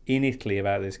they in Italy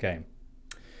about this game?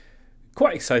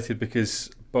 Quite excited,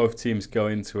 because both teams go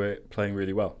into it playing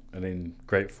really well and in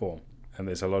great form. And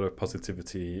there's a lot of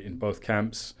positivity in both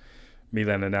camps.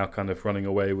 Milan are now kind of running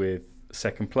away with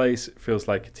second place. It feels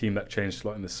like a team that changed a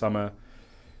lot in the summer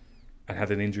and had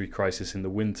an injury crisis in the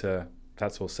winter.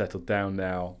 That's all settled down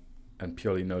now, and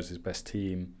Pioli knows his best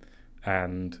team,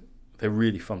 and they're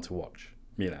really fun to watch,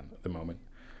 Milan, at the moment.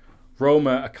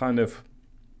 Roma are kind of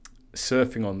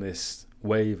surfing on this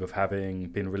wave of having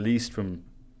been released from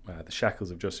the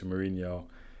shackles of Jose Mourinho,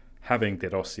 having De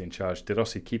Rossi in charge. De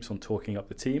Rossi keeps on talking up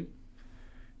the team.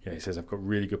 He says, I've got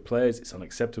really good players. It's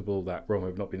unacceptable that Roma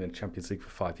have not been in the Champions League for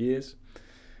 5 years.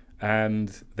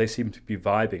 And they seem to be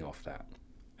vibing off that.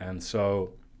 And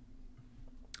so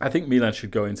I think Milan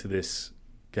should go into this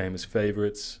game as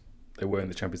favourites. They were in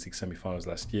the Champions League semi-finals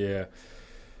last year.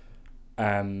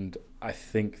 And I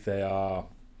think they've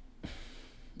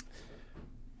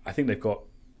got...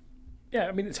 Yeah,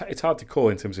 I mean, it's hard to call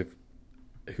in terms of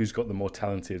who's got the more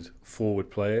talented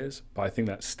forward players, but I think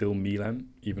that's still Milan,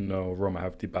 even though Roma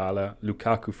have Dybala.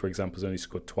 Lukaku, for example, has only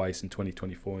scored twice in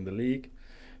 2024 in the league.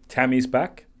 Tammy's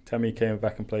back. Tammy came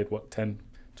back and played, 10,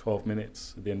 12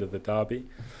 minutes at the end of the derby.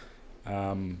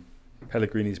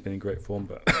 Pellegrini's been in great form,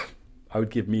 but I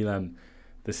would give Milan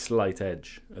the slight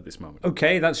edge at this moment.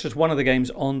 Okay, that's just one of the games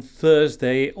on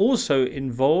Thursday. Also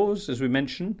involves, as we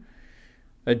mentioned,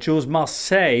 Jules,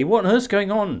 Marseille. What on earth's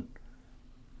going on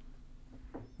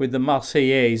with the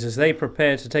Marseillaise as they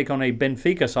prepare to take on a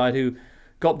Benfica side who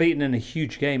got beaten in a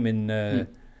huge game in the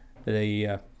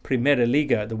Primera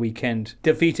Liga at the weekend,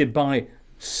 defeated by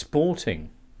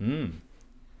Sporting?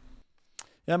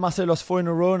 Yeah, Marseille lost 4 in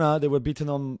a row now. They were beaten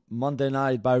on Monday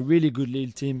night by a really good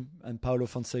Lille team and Paulo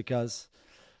Fonseca's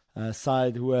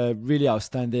side, who are really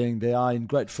outstanding. They are in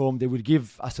great form. They will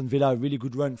give Aston Villa a really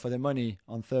good run for their money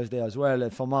on Thursday as well.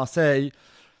 And for Marseille,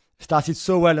 started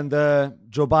so well under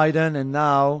Joe Biden, and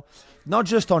now, not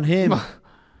just on him,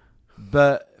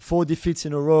 but 4 defeats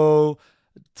in a row.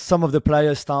 Some of the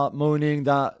players start moaning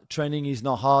that training is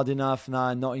not hard enough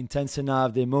now, not intense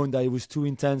enough. They moan that it was too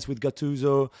intense with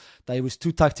Gattuso, that it was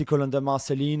too tactical under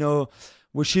Marcelino,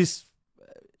 which is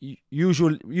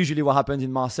usually what happens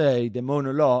in Marseille. They moan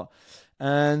a lot.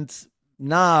 And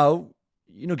now,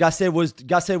 Gasset was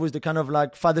the kind of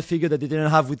like father figure that they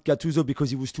didn't have with Gattuso because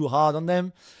he was too hard on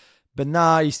them. But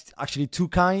now he's actually too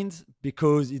kind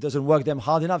because he doesn't work them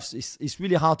hard enough. It's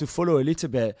really hard to follow a little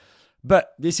bit.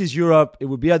 But this is Europe. It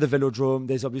will be at the Velodrome.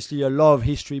 There's obviously a lot of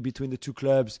history between the two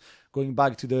clubs, going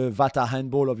back to the Vata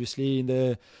handball, obviously, in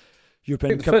the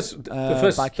European Cup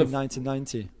back in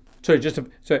 1990. Sorry,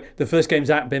 the first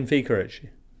game's at Benfica, actually.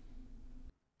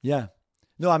 Yeah.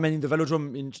 No, I mean, in the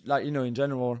Velodrome, in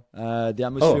general, the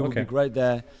atmosphere would be great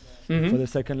there for the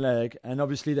second leg. And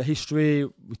obviously the history,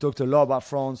 we talked a lot about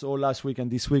France all last week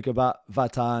and this week about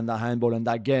Vata and that handball and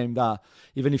that game that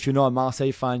even if you're not a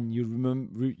Marseille fan,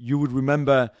 you would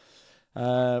remember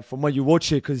from when you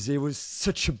watch it, because it was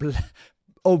such a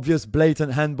obvious,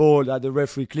 blatant handball that the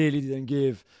referee clearly didn't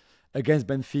give against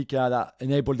Benfica that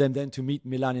enabled them then to meet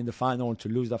Milan in the final, to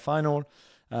lose the final.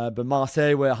 But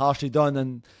Marseille were harshly done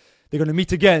and they're going to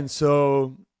meet again.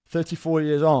 So 34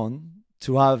 years on,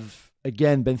 to have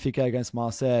again Benfica against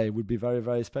Marseille would be very,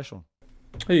 very special.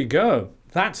 There you go.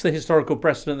 That's the historical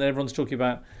precedent that everyone's talking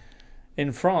about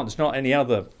in France, not any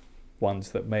other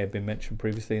ones that may have been mentioned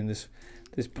previously in this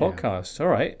podcast. Yeah.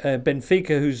 All right.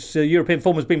 Benfica, whose European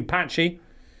form has been patchy.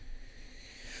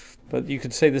 But you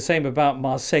could say the same about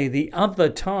Marseille. The other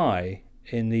tie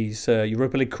in these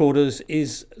Europa League quarters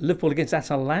is Liverpool against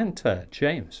Atalanta.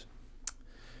 James.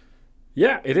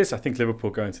 Yeah, it is. I think Liverpool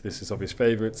going to this as obvious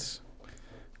favourites.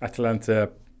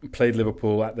 Atalanta played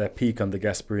Liverpool at their peak under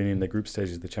Gasperini in the group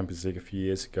stages of the Champions League a few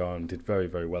years ago and did very,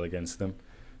 very well against them.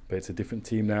 But it's a different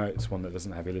team now. It's one that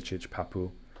doesn't have Ilicic,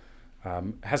 Papu.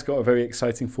 Has got a very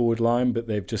exciting forward line, but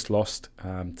they've just lost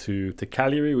to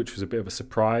Cagliari, which was a bit of a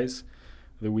surprise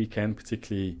the weekend,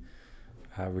 particularly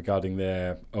regarding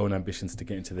their own ambitions to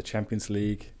get into the Champions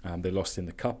League. They lost in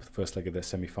the Cup, the first leg of their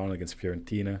semi-final against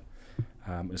Fiorentina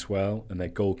as well. And their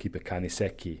goalkeeper,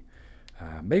 Canisecchi,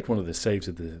 made one of the saves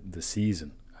of the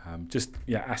season.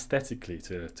 Aesthetically,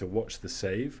 to watch the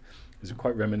save is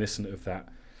quite reminiscent of that,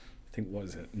 I think,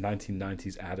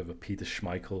 1990s ad of a Peter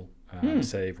Schmeichel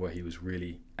save where he was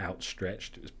really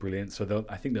outstretched. It was brilliant. So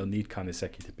I think they'll need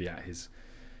Canisecchi to be at his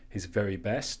very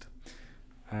best.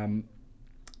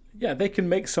 They can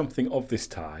make something of this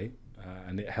tie,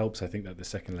 and it helps, I think, that the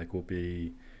second leg will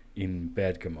be in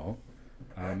Bergamo.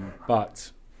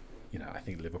 But I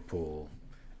think Liverpool,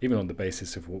 even on the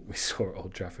basis of what we saw at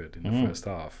Old Trafford in the first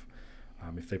half,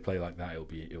 if they play like that, it'll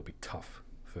be tough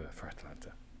for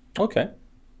Atalanta. Okay.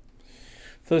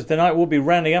 Thursday night we'll be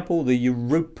rounding up all the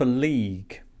Europa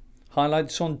League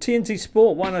highlights on TNT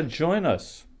Sport. Why not join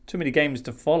us? Too many games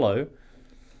to follow,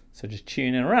 so just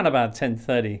tune in around about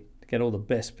 10:30 to get all the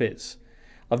best bits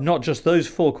of not just those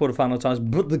 4 quarterfinal ties,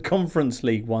 but the Conference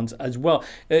League ones as well.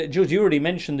 Jules, you already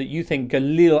mentioned that you think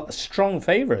Lille are strong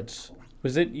favourites.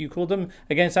 Was it you called them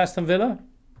against Aston Villa?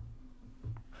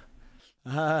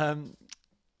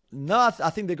 No, I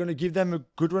think they're going to give them a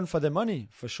good run for their money,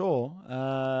 for sure.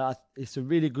 It's a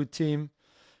really good team.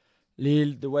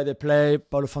 Lille, the way they play,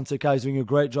 Paulo Fonseca is doing a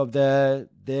great job there.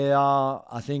 They are,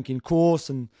 I think, in course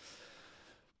and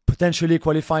potentially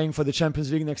qualifying for the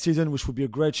Champions League next season, which would be a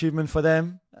great achievement for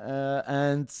them.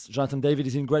 And Jonathan David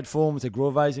is in great form.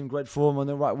 Zegrova is in great form on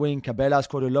the right wing. Cabela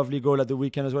scored a lovely goal at the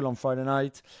weekend as well on Friday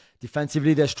night.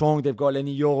 Defensively, they're strong. They've got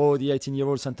Lenny Yoro, the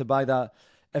 18-year-old centre-back that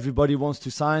everybody wants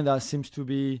to sign, that seems to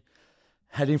be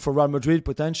heading for Real Madrid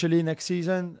potentially next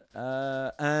season.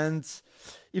 And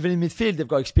even in midfield, they've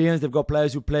got experience. They've got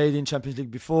players who played in Champions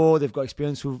League before. They've got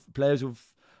players who've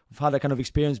had that kind of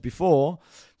experience before.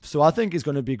 So I think it's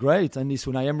going to be great. And it's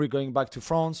Unai Emery going back to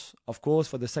France, of course,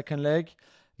 for the second leg.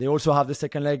 They also have the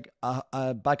second leg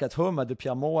back at home at the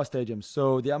Pierre-Mauroy Stadium.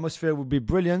 So the atmosphere will be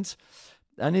brilliant.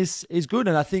 And it's good.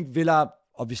 And I think Villa,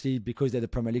 obviously, because they're the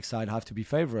Premier League side, have to be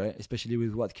favourite, especially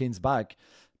with Watkins back.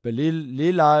 But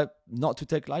Lille are not to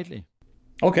take lightly.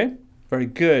 Okay, very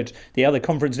good. The other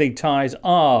Conference League ties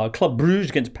are Club Brugge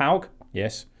against PAOK.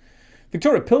 Yes.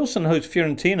 Victoria Pilsen hosts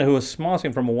Fiorentina, who are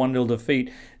smarting from a 1-0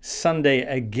 defeat Sunday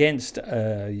against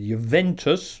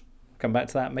Juventus. Come back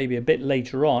to that maybe a bit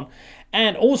later on.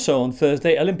 And also on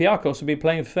Thursday, Olympiacos will be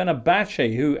playing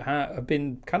Fenerbahce, who have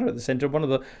been kind of at the centre of one of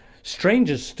the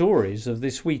strangest stories of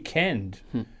this weekend.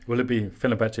 Will it be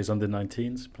Fenerbahce's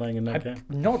under-19s playing in that game?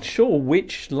 I'm not sure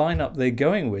which lineup they're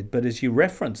going with, but as you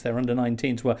referenced, their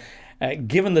under-19s were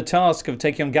given the task of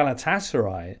taking on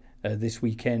Galatasaray this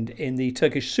weekend in the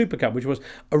Turkish Super Cup, which was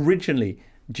originally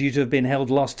due to have been held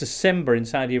last December in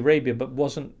Saudi Arabia, but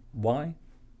wasn't. Why?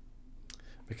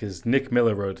 Because Nick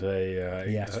Miller wrote a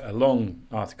Yes. a long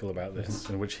article about this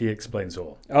in which he explains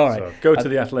all. All right. So go to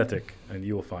the Athletic and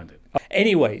you will find it.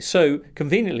 Anyway, so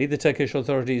conveniently, the Turkish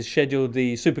authorities scheduled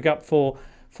the Super Cup for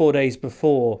 4 days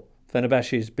before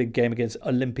Fenerbahce's big game against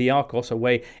Olympiacos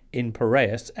away in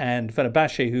Piraeus. And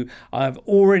Fenerbahce, who have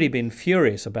already been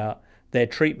furious about their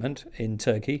treatment in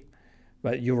Turkey.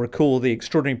 But you'll recall the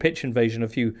extraordinary pitch invasion a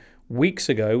few weeks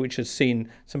ago, which has seen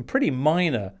some pretty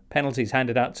minor penalties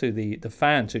handed out to the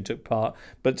fans who took part,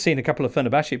 but seen a couple of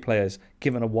Fenerbahce players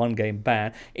given a one-game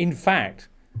ban. In fact,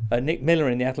 Nick Miller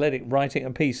in The Athletic writing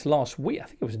a piece last week, I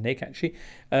think it was Nick actually,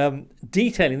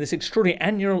 detailing this extraordinary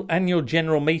annual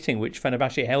general meeting which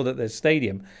Fenerbahce held at their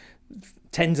stadium.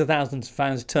 Tens of thousands of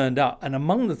fans turned up, and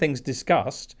among the things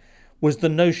discussed was the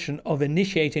notion of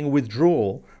initiating a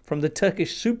withdrawal from the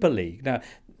Turkish Super League. Now,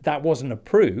 that wasn't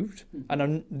approved,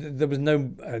 and there was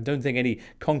I don't think, any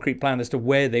concrete plan as to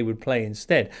where they would play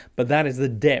instead. But that is the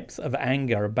depth of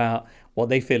anger about what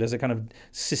they feel is a kind of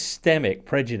systemic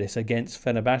prejudice against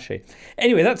Fenerbahce.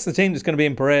 Anyway, that's the team that's going to be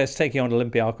in Piraeus taking on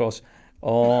Olympiacos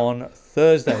on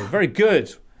Thursday. Very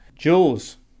good.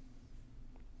 Jules,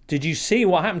 did you see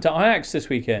what happened to Ajax this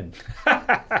weekend?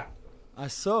 I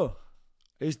saw.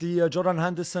 It's the Jordan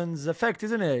Henderson's effect,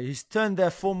 isn't it? He's turned their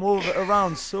form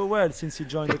around so well since he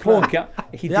joined the Poor club. guy.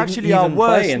 He They didn't actually are even play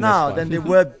worse in now this than one. they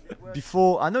were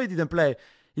before. I know he didn't play.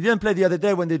 He didn't play the other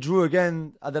day when they drew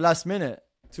again at the last minute.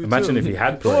 2-2. Imagine if he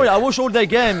had played. Oh, yeah, I watch all their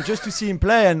game just to see him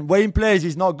play. And when he plays,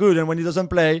 he's not good. And when he doesn't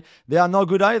play, they are not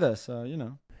good either. So, you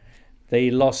know. They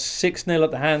lost 6-0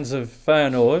 at the hands of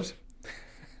Feyenoord.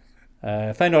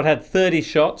 Feyenoord had 30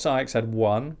 shots. Ajax had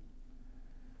 1.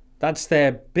 That's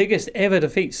their biggest ever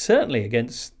defeat, certainly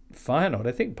against Feyenoord.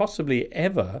 I think possibly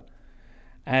ever.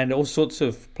 And all sorts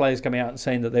of players coming out and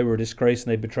saying that they were a disgrace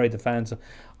and they betrayed the fans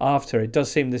after. It does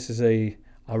seem this is a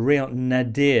real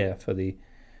nadir for the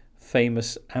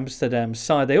famous Amsterdam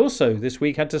side. They also, this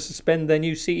week, had to suspend their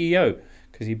new CEO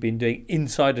because he'd been doing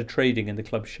insider trading in the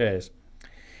club shares.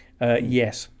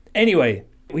 Yes. Anyway,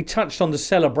 we touched on the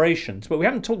celebrations, but we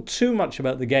haven't talked too much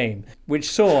about the game, which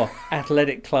saw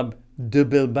Athletic Club de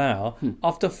Bilbao,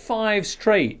 after 5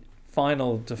 straight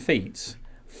final defeats,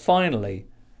 finally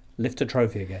lift a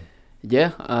trophy again.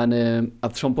 Yeah, and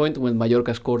at some point when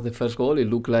Mallorca scored the first goal, it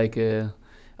looked like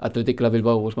Athletic Club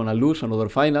Bilbao was going to lose another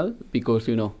final because,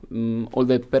 you know, all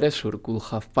the pressure could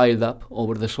have piled up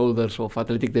over the shoulders of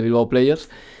Athletic de Bilbao players.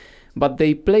 But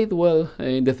they played well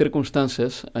in the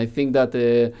circumstances. I think that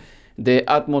the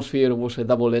atmosphere was a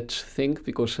double-edged thing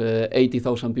because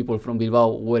 80,000 people from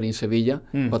Bilbao were in Sevilla,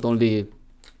 but only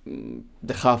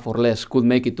the half or less could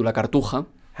make it to La Cartuja.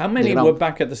 How many were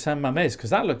back at the San Mamés? Because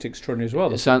that looked extraordinary as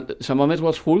well. San Mamés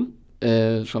was full.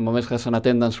 San Mamés has an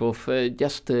attendance of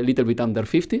just a little bit under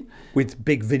 50. With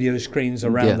big video screens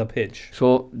around the pitch.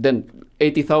 So then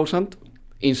 80,000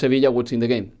 in Sevilla watching the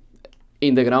game,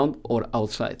 in the ground or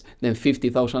outside. Then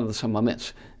 50,000 at San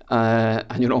Mamés.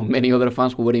 And, you know, many other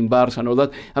fans who were in bars and all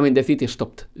that. I mean, the city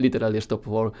stopped, literally stopped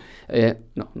for,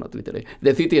 no, not literally.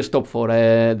 The city stopped for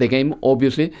the game,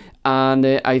 obviously. And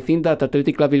I think that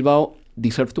Athletic Club Bilbao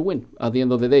deserved to win at the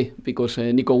end of the day because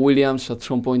Nico Williams at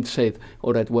some point said,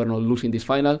 all right, we're not losing this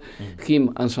final.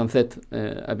 Him and Sancet,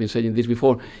 I've been saying this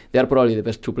before, they are probably the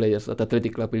best 2 players that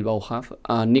Athletic Club Bilbao have.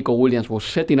 And Nico Williams was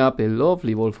setting up a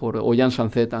lovely ball for Ollán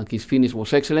Sancet and his finish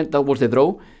was excellent. That was the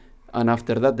draw. And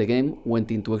after that, the game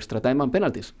went into extra time and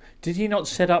penalties. Did he not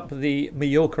set up the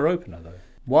Mallorca opener, though?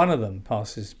 One of them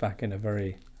passes back in a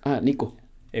very... Nico.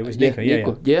 It was Nico,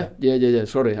 yeah.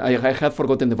 Sorry, I had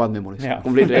forgotten the bad memories. Yeah.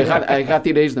 Completely. I had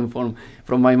erased them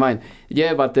from my mind.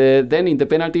 Yeah, but then in the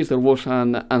penalties, there was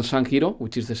an unsung hero,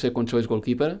 which is the second choice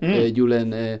goalkeeper,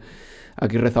 Julien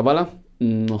Aguirre-Zabala,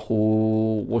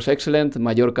 who was excellent.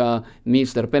 Mallorca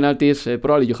missed their penalties.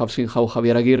 Probably you have seen how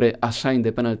Javier Aguirre assigned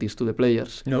the penalties to the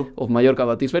players of Mallorca,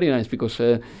 but it's very nice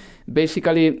because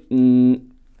basically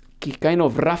he kind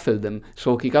of ruffled them.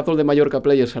 So he got all the Mallorca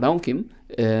players around him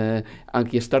and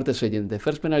he started saying, the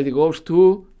first penalty goes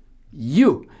to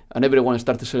you. And everyone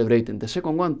started celebrating. The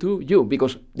second one to you,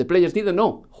 because the players didn't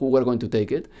know who were going to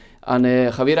take it. And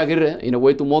Javier Aguirre, in a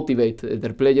way to motivate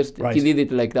their players, he did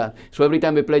it like that. So every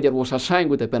time a player was assigned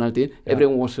with a penalty,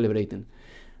 everyone was celebrating.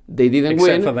 They didn't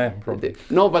win. Except for them, probably.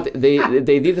 No, but they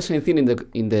did the same thing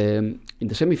in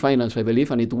the semi-finals, I believe,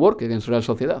 and it worked against Real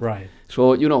Sociedad. Right.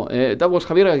 So, you know, that was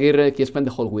Javier Aguirre. He spent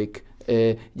the whole week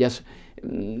just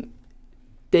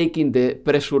taking the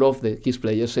pressure off his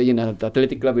players, saying that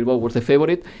Athletic Club Bilbao was the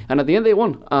favourite, and at the end they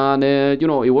won. And, you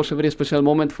know, it was a very special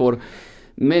moment for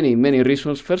many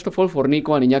reasons. First of all, for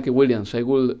Nico and Iñaki Williams, I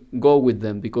will go with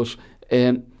them because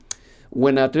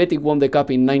when Athletic won the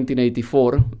cup in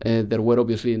 1984, there were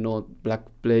obviously no black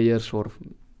players or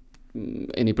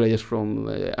any players from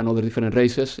another different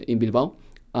races in Bilbao.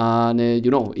 And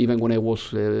even when I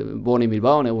was born in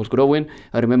Bilbao and I was growing,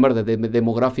 I remember that the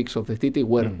demographics of the city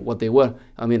were what they were.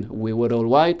 I mean, we were all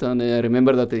white, and I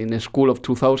remember that in a school of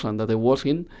 2,000 that I was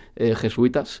in,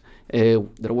 Jesuitas,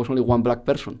 there was only one black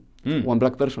person, and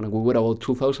we were about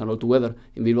 2,000 altogether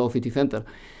in Bilbao city center.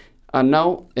 And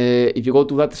now, if you go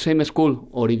to that same school,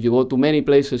 or if you go to many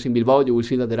places in Bilbao, you will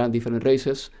see that there are different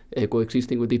races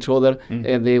coexisting with each other.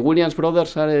 The Williams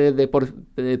brothers are the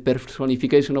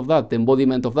personification of that, the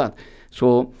embodiment of that.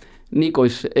 So Nico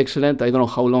is excellent. I don't know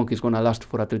how long he's going to last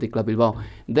for Athletic Club Bilbao.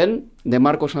 Then the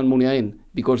Marcos and Muniain,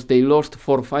 because they lost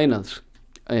 4 finals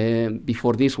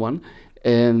before this one,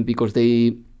 because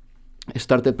they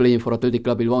started playing for Athletic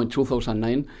Club Bilbao in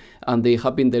 2009, and they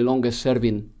have been the longest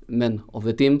serving men of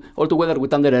the team, altogether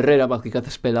with Ander Herrera, but he got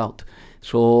spelled out.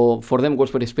 So for them it was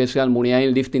very special.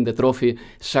 Muniain lifting the trophy,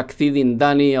 succeeding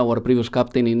Dani, our previous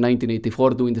captain, in 1984,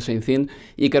 doing the same thing.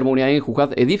 Iker Muniain, who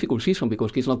had a difficult season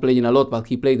because he's not playing a lot, but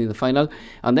he played in the final.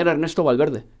 And then Ernesto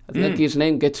Valverde. I think that his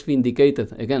name gets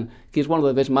vindicated again. He's one of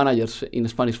the best managers in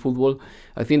Spanish football.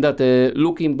 I think that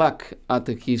looking back at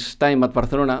his time at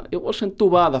Barcelona, it wasn't too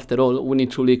bad after all, winning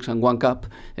 2 leagues and 1 cup.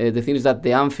 The thing is that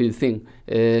the Anfield thing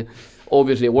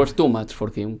obviously was too much for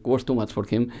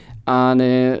him, and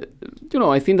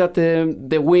I think that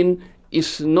the win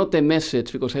is not a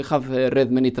message, because I have read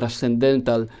many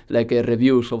transcendental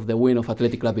reviews of the win of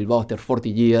Athletic Club Bilbao after 40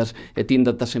 years, a team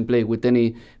that doesn't play with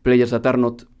any players that are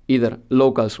not either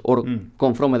locals or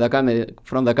come from the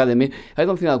academy. I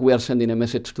don't think that we are sending a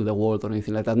message to the world or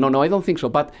anything like that. No, I don't think so,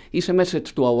 but it's a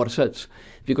message to ourselves.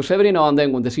 Because every now and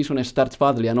then when the season starts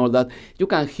badly and all that, you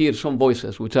can hear some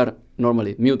voices which are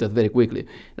normally muted very quickly,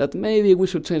 that maybe we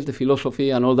should change the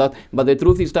philosophy and all that. But the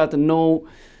truth is that no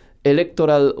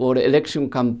electoral or election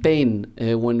campaign,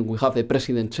 when we have the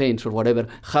president change or whatever,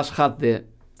 has had the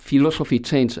philosophy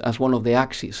change as one of the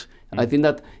axes. I think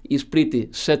that is pretty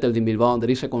settled in Bilbao, and there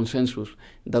is a consensus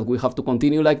that we have to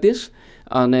continue like this.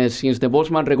 And since the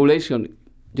Bosman regulation,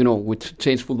 which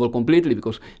changed football completely,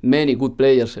 because many good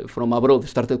players from abroad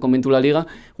started coming to La Liga,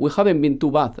 we haven't been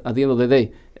too bad at the end of the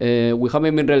day. We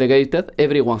haven't been relegated.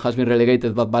 Everyone has been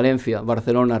relegated but Valencia,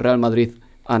 Barcelona, Real Madrid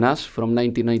and us from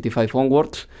 1995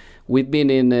 onwards. We've been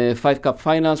in 5 cup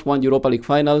finals, 1 Europa League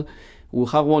final. We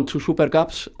have won 2 Super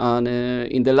Cups, and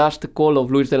in the last call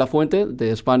of Luis de la Fuente,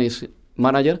 the Spanish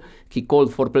manager, he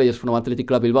called for players from Athletic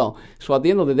Club Bilbao. So at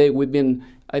the end of the day, we've been,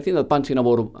 I think, punching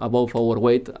above our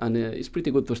weight, and it's pretty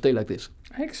good to stay like this.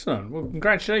 Excellent. Well,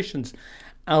 congratulations,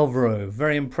 Alvaro.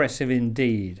 Very impressive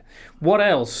indeed. What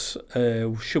else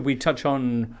should we touch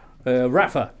on,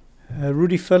 Rapha?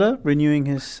 Rudi Völler renewing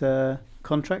his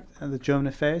contract at the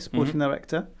German FA sporting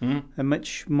director, and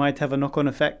which might have a knock-on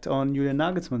effect on Julian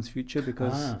Nagelsmann's future,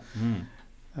 because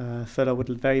Völler would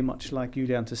very much like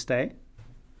Julian to stay.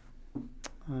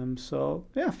 So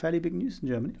yeah, fairly big news in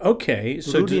Germany. Okay,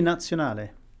 so Rudi Nazionale,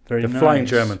 the nice. Flying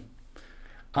German.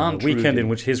 On Aunt the weekend Rudi. in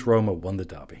which his Roma won the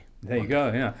derby. There you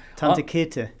go. Yeah, Tante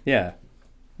Kete. Yeah.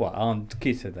 Well, Aunt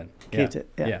Kita then. Kete,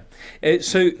 yeah.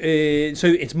 So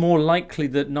it's more likely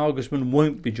that Nagelsmann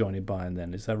won't be joining Bayern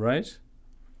then. Is that right?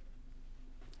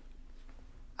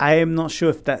 I am not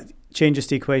sure if that changes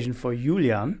the equation for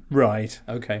Julian. Right.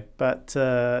 Okay. But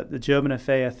the German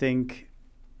FA, I think,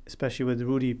 especially with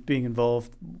Rudi being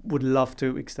involved, would love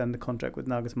to extend the contract with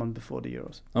Nagelsmann before the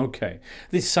Euros. Okay.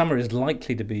 This summer is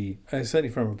likely to be, certainly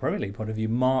from a Premier League point of view,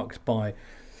 marked by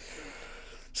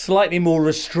slightly more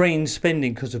restrained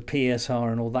spending because of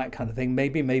PSR and all that kind of thing.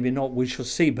 Maybe not. We shall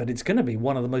see. But it's going to be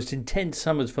one of the most intense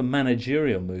summers for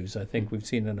managerial moves I think we've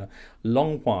seen in a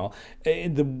long while.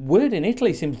 The word in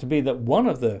Italy seems to be that one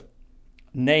of the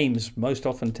names most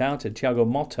often touted, Thiago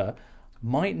Motta,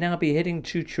 might now be heading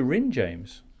to Turin,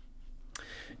 James.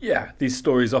 Yeah, these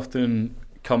stories often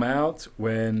come out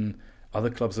when other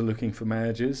clubs are looking for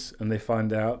managers and they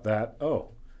find out that,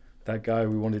 that guy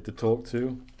we wanted to talk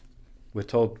to, we're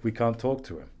told we can't talk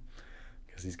to him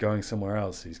because he's going somewhere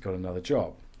else. He's got another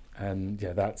job. And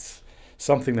yeah, that's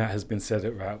something that has been said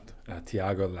around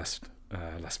Thiago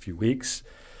last few weeks.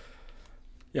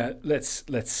 Yeah, let's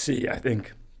see. I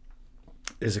think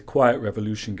there's a quiet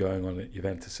revolution going on at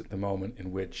Juventus at the moment,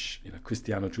 in which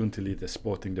Cristiano Giuntoli, the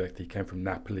sporting director, he came from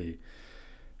Napoli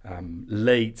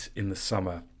late in the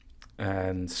summer,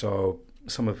 and so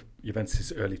some of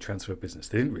Juventus' early transfer business,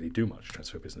 they didn't really do much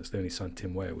transfer business. They only signed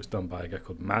Tim Weah. It was done by a guy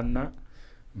called Manna.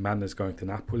 Manna's going to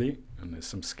Napoli, and there's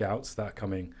some scouts that are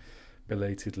coming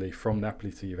belatedly from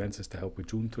Napoli to Juventus to help with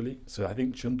Giuntoli. So I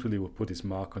think Giuntoli will put his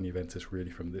mark on Juventus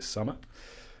really from this summer.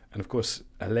 And of course,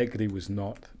 Allegri was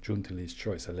not Giuntoli's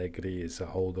choice. Allegri is a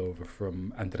holdover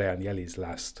from Andrea Agnelli's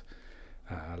last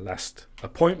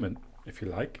appointment, if you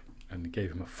like, and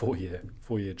gave him a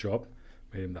four-year job,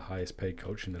 made him the highest paid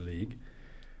coach in the league.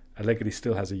 Allegri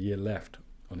still has a year left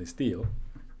on his deal,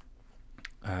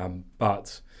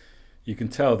 but you can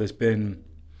tell there's been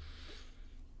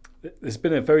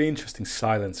a very interesting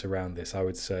silence around this, I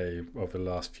would say, over the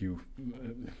last few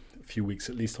weeks,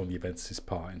 at least on Juventus'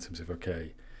 part, in terms of,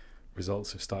 okay,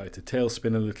 results have started to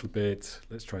tailspin a little bit.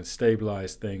 Let's try and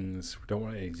stabilise things. We don't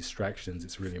want any distractions.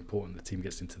 It's really important the team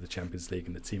gets into the Champions League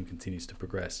and the team continues to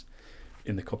progress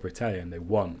in the Coppa Italia. And they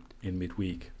won in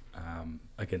midweek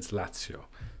against Lazio.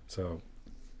 So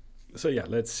yeah,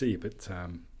 let's see. But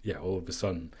all of a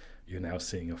sudden, you're now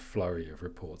seeing a flurry of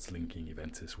reports linking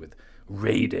Juventus with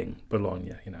raiding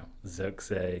Bologna.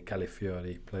 Zirkzee,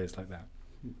 Calafiori, players like that.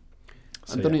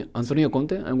 So, Antonio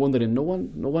Conte, I'm wondering, no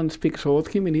one speaks about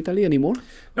him in Italy anymore?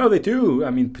 No, they do.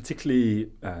 I mean, particularly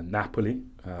Napoli,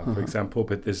 for example.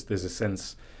 But there's a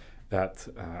sense that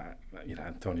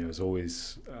Antonio has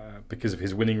always, because of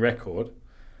his winning record,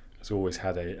 has always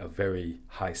had a very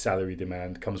high salary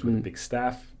demand. Comes with a big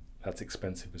staff. That's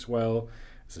expensive as well.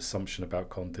 There's assumption about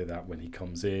Conte that when he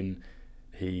comes in,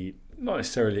 he not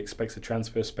necessarily expects a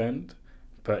transfer spend,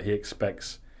 but he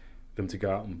expects them to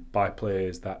go out and buy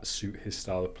players that suit his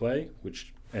style of play,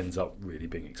 which ends up really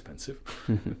being expensive.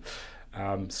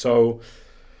 So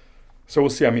we'll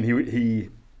see. I mean,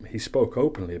 he spoke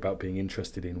openly about being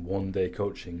interested in one-day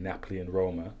coaching Napoli and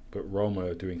Roma, but Roma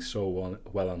are doing so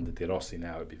well under De Rossi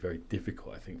now. It'd be very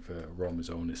difficult, I think, for Roma's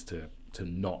owners to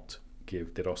not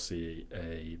give De Rossi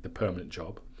the permanent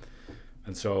job.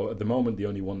 And so at the moment, the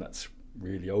only one that's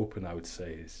really open, I would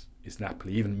say, is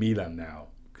Napoli. Even Milan now,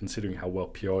 considering how well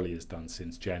Pioli has done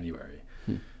since January,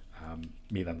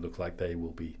 Milan look like they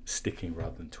will be sticking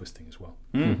rather than twisting as well.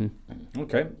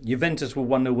 Okay. Juventus were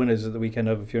 1-0 winners at the weekend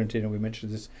over Fiorentina. We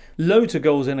mentioned this. Loads of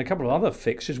goals in a couple of other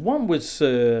fixtures. One was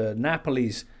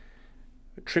Napoli's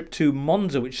trip to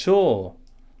Monza, which saw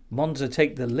Monza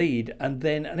take the lead, and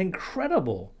then an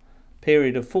incredible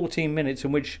period of 14 minutes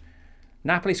in which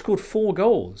Napoli scored 4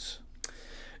 goals.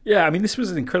 Yeah, I mean, this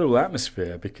was an incredible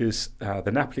atmosphere because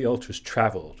the Napoli Ultras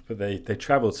travelled, but they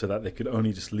travelled so that they could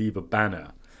only just leave a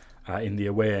banner in the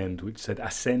away end which said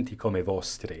 "Assenti come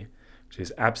vostri," which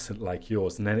is absent like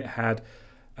yours, and then it had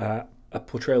a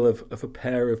portrayal of a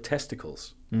pair of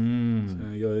testicles.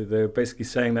 So they're basically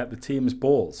saying that the team's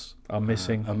balls are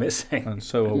missing. And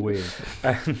so are we.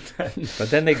 But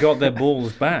then they got their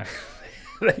balls back.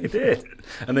 They did,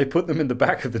 and they put them in the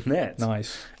back of the net.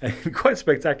 Nice, in quite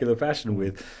spectacular fashion,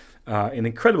 with an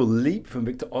incredible leap from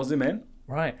Victor Osimhen.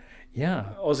 Right,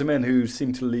 yeah. Osimhen, who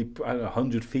seemed to leap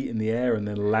 100 feet in the air and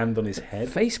then land on his head.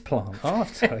 Faceplant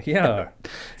after, yeah.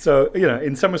 So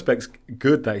in some respects,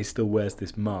 good that he still wears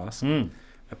this mask.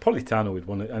 Politano would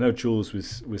want to. I know Jules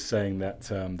was saying that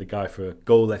the guy for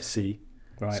Goal FC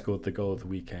scored the goal of the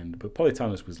weekend, but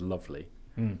Politano's was lovely.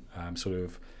 Sort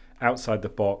of outside the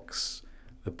box.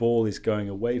 The ball is going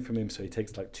away from him, so he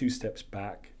takes like 2 steps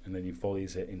back and then he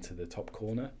volleys it into the top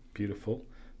corner. Beautiful.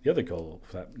 The other goal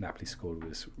that Napoli scored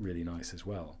was really nice as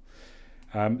well.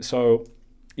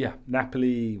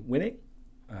 Napoli winning.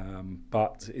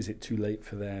 But is it too late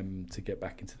for them to get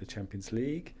back into the Champions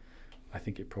League? I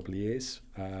think it probably is.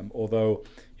 Although,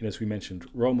 as we mentioned,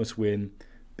 Roma's win,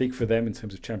 big for them in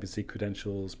terms of Champions League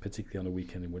credentials, particularly on a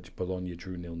weekend in which Bologna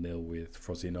drew 0-0 with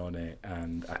Frosinone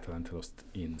and Atalanta lost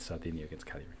in Sardinia against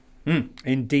Cagliari.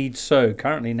 Indeed so.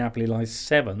 Currently, Napoli lies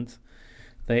 7th.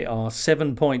 They are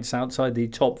 7 points outside the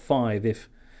top 5, if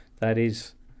that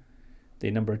is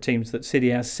the number of teams that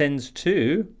Serie A sends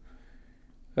to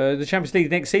the Champions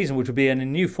League next season, which will be in a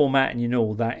new format and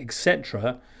all that,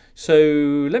 etc. So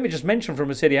let me just mention from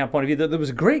a Serie A point of view that there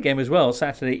was a great game as well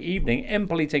Saturday evening.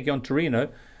 Empoli taking on Torino,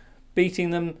 beating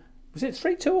them, was it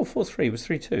 3-2 or 4-3? It was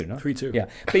 3-2, no? 3-2. Yeah,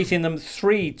 beating them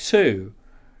 3-2.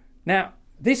 Now,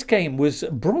 this game was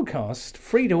broadcast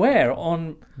free to air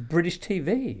on British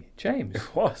TV, James.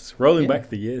 It was. Rolling back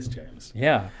the years, James.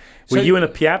 Yeah. Were you in a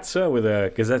piazza with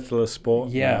a Gazzetta dello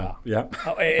Sport? Yeah. Yeah.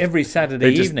 Every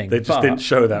Saturday evening. They just didn't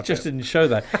show that. Didn't show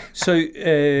that. So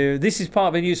this is part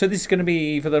of a new. So this is going to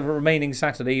be for the remaining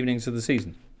Saturday evenings of the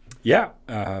season. Yeah.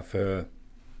 For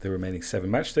the remaining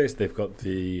 7 match days, they've got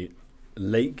the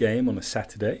late game on a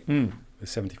Saturday, the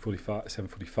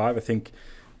 7:45. I think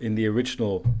in the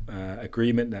original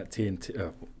agreement that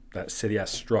that Serie A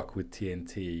struck with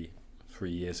TNT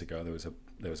 3 years ago,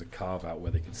 there was a carve out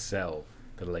where they could sell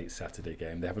the late Saturday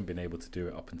game. They haven't been able to do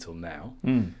it up until now.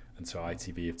 And And so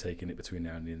ITV have taken it between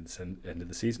now and the end of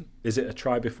the season. Is it a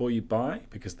try before you buy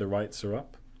because the rights are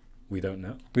up? We don't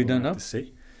know. We don't know. Have to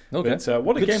see. Okay. But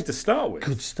what a game to start with.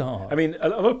 Good start. I mean, a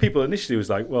lot of people initially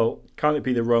was like, well, can't it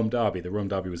be the Rome derby? The Rome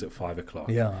derby was at 5 o'clock.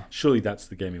 Yeah. Surely that's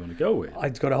the game you want to go with.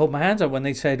 I'd got to hold my hands up when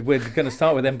they said we're going to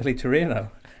start with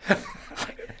Empoli-Torino.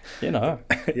 You know.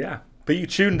 Yeah. But you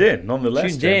tuned in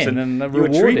nonetheless. Tuned James, in and you were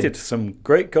rewarded. treated to some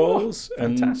great goals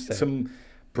and fantastic. some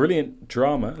brilliant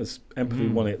drama as Empoli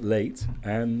won it late,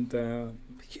 and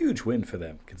huge win for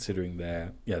them considering they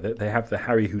have the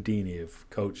Harry Houdini of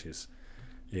coaches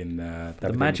in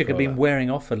the magic had been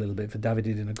wearing off a little bit for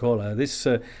Davide Di Nicola.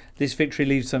 This victory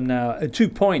leaves them now 2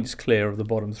 points clear of the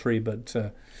bottom three, but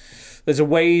there's a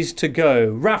ways to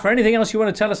go. Rapha, anything else you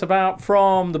want to tell us about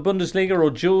from the Bundesliga, or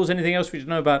Jules, anything else we should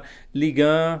know about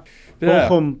Liga?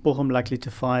 Bochum likely to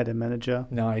fire their manager.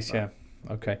 Nice, yeah.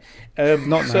 Okay.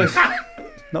 Not nice.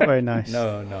 Not very nice.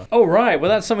 No. All right. Well,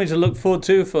 that's something to look forward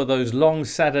to for those long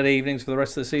Saturday evenings for the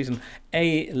rest of the season.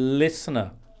 A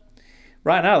listener.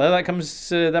 Right now, though, that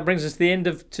brings us to the end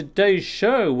of today's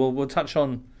show. We'll touch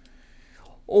on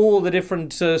all the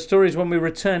different stories when we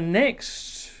return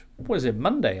next. What is it?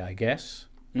 Monday, I guess.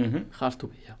 Mm-hmm. Has to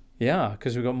be, yeah. Yeah,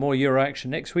 because we've got more Euro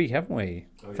action next week, haven't we?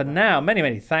 For now, many,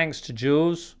 many thanks to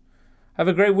Jules. Have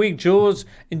a great week, Jules.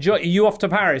 Enjoy. Are you off to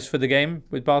Paris for the game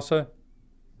with Barca?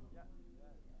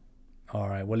 All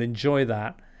right, well, enjoy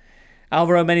that.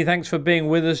 Alvaro, many thanks for being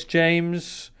with us,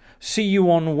 James. See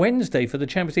you on Wednesday for the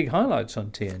Champions League highlights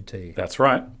on TNT. That's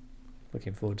right.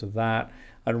 Looking forward to that.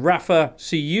 And Rapha,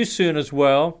 see you soon as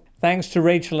well. Thanks to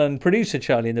Rachel and producer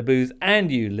Charlie in the booth,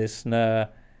 and you, listener.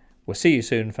 We'll see you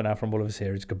soon. For now, from all of us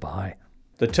here, it's goodbye.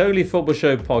 The Totally Football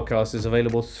Show podcast is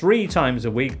available 3 times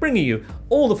a week, bringing you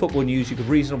all the football news you could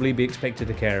reasonably be expected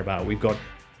to care about. We've got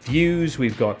views,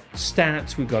 we've got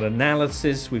stats, we've got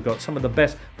analysis, we've got some of the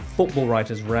best football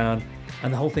writers around,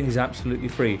 and the whole thing is absolutely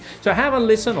free. So have a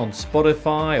listen on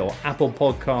Spotify or Apple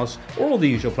Podcasts or all the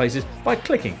usual places by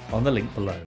clicking on the link below.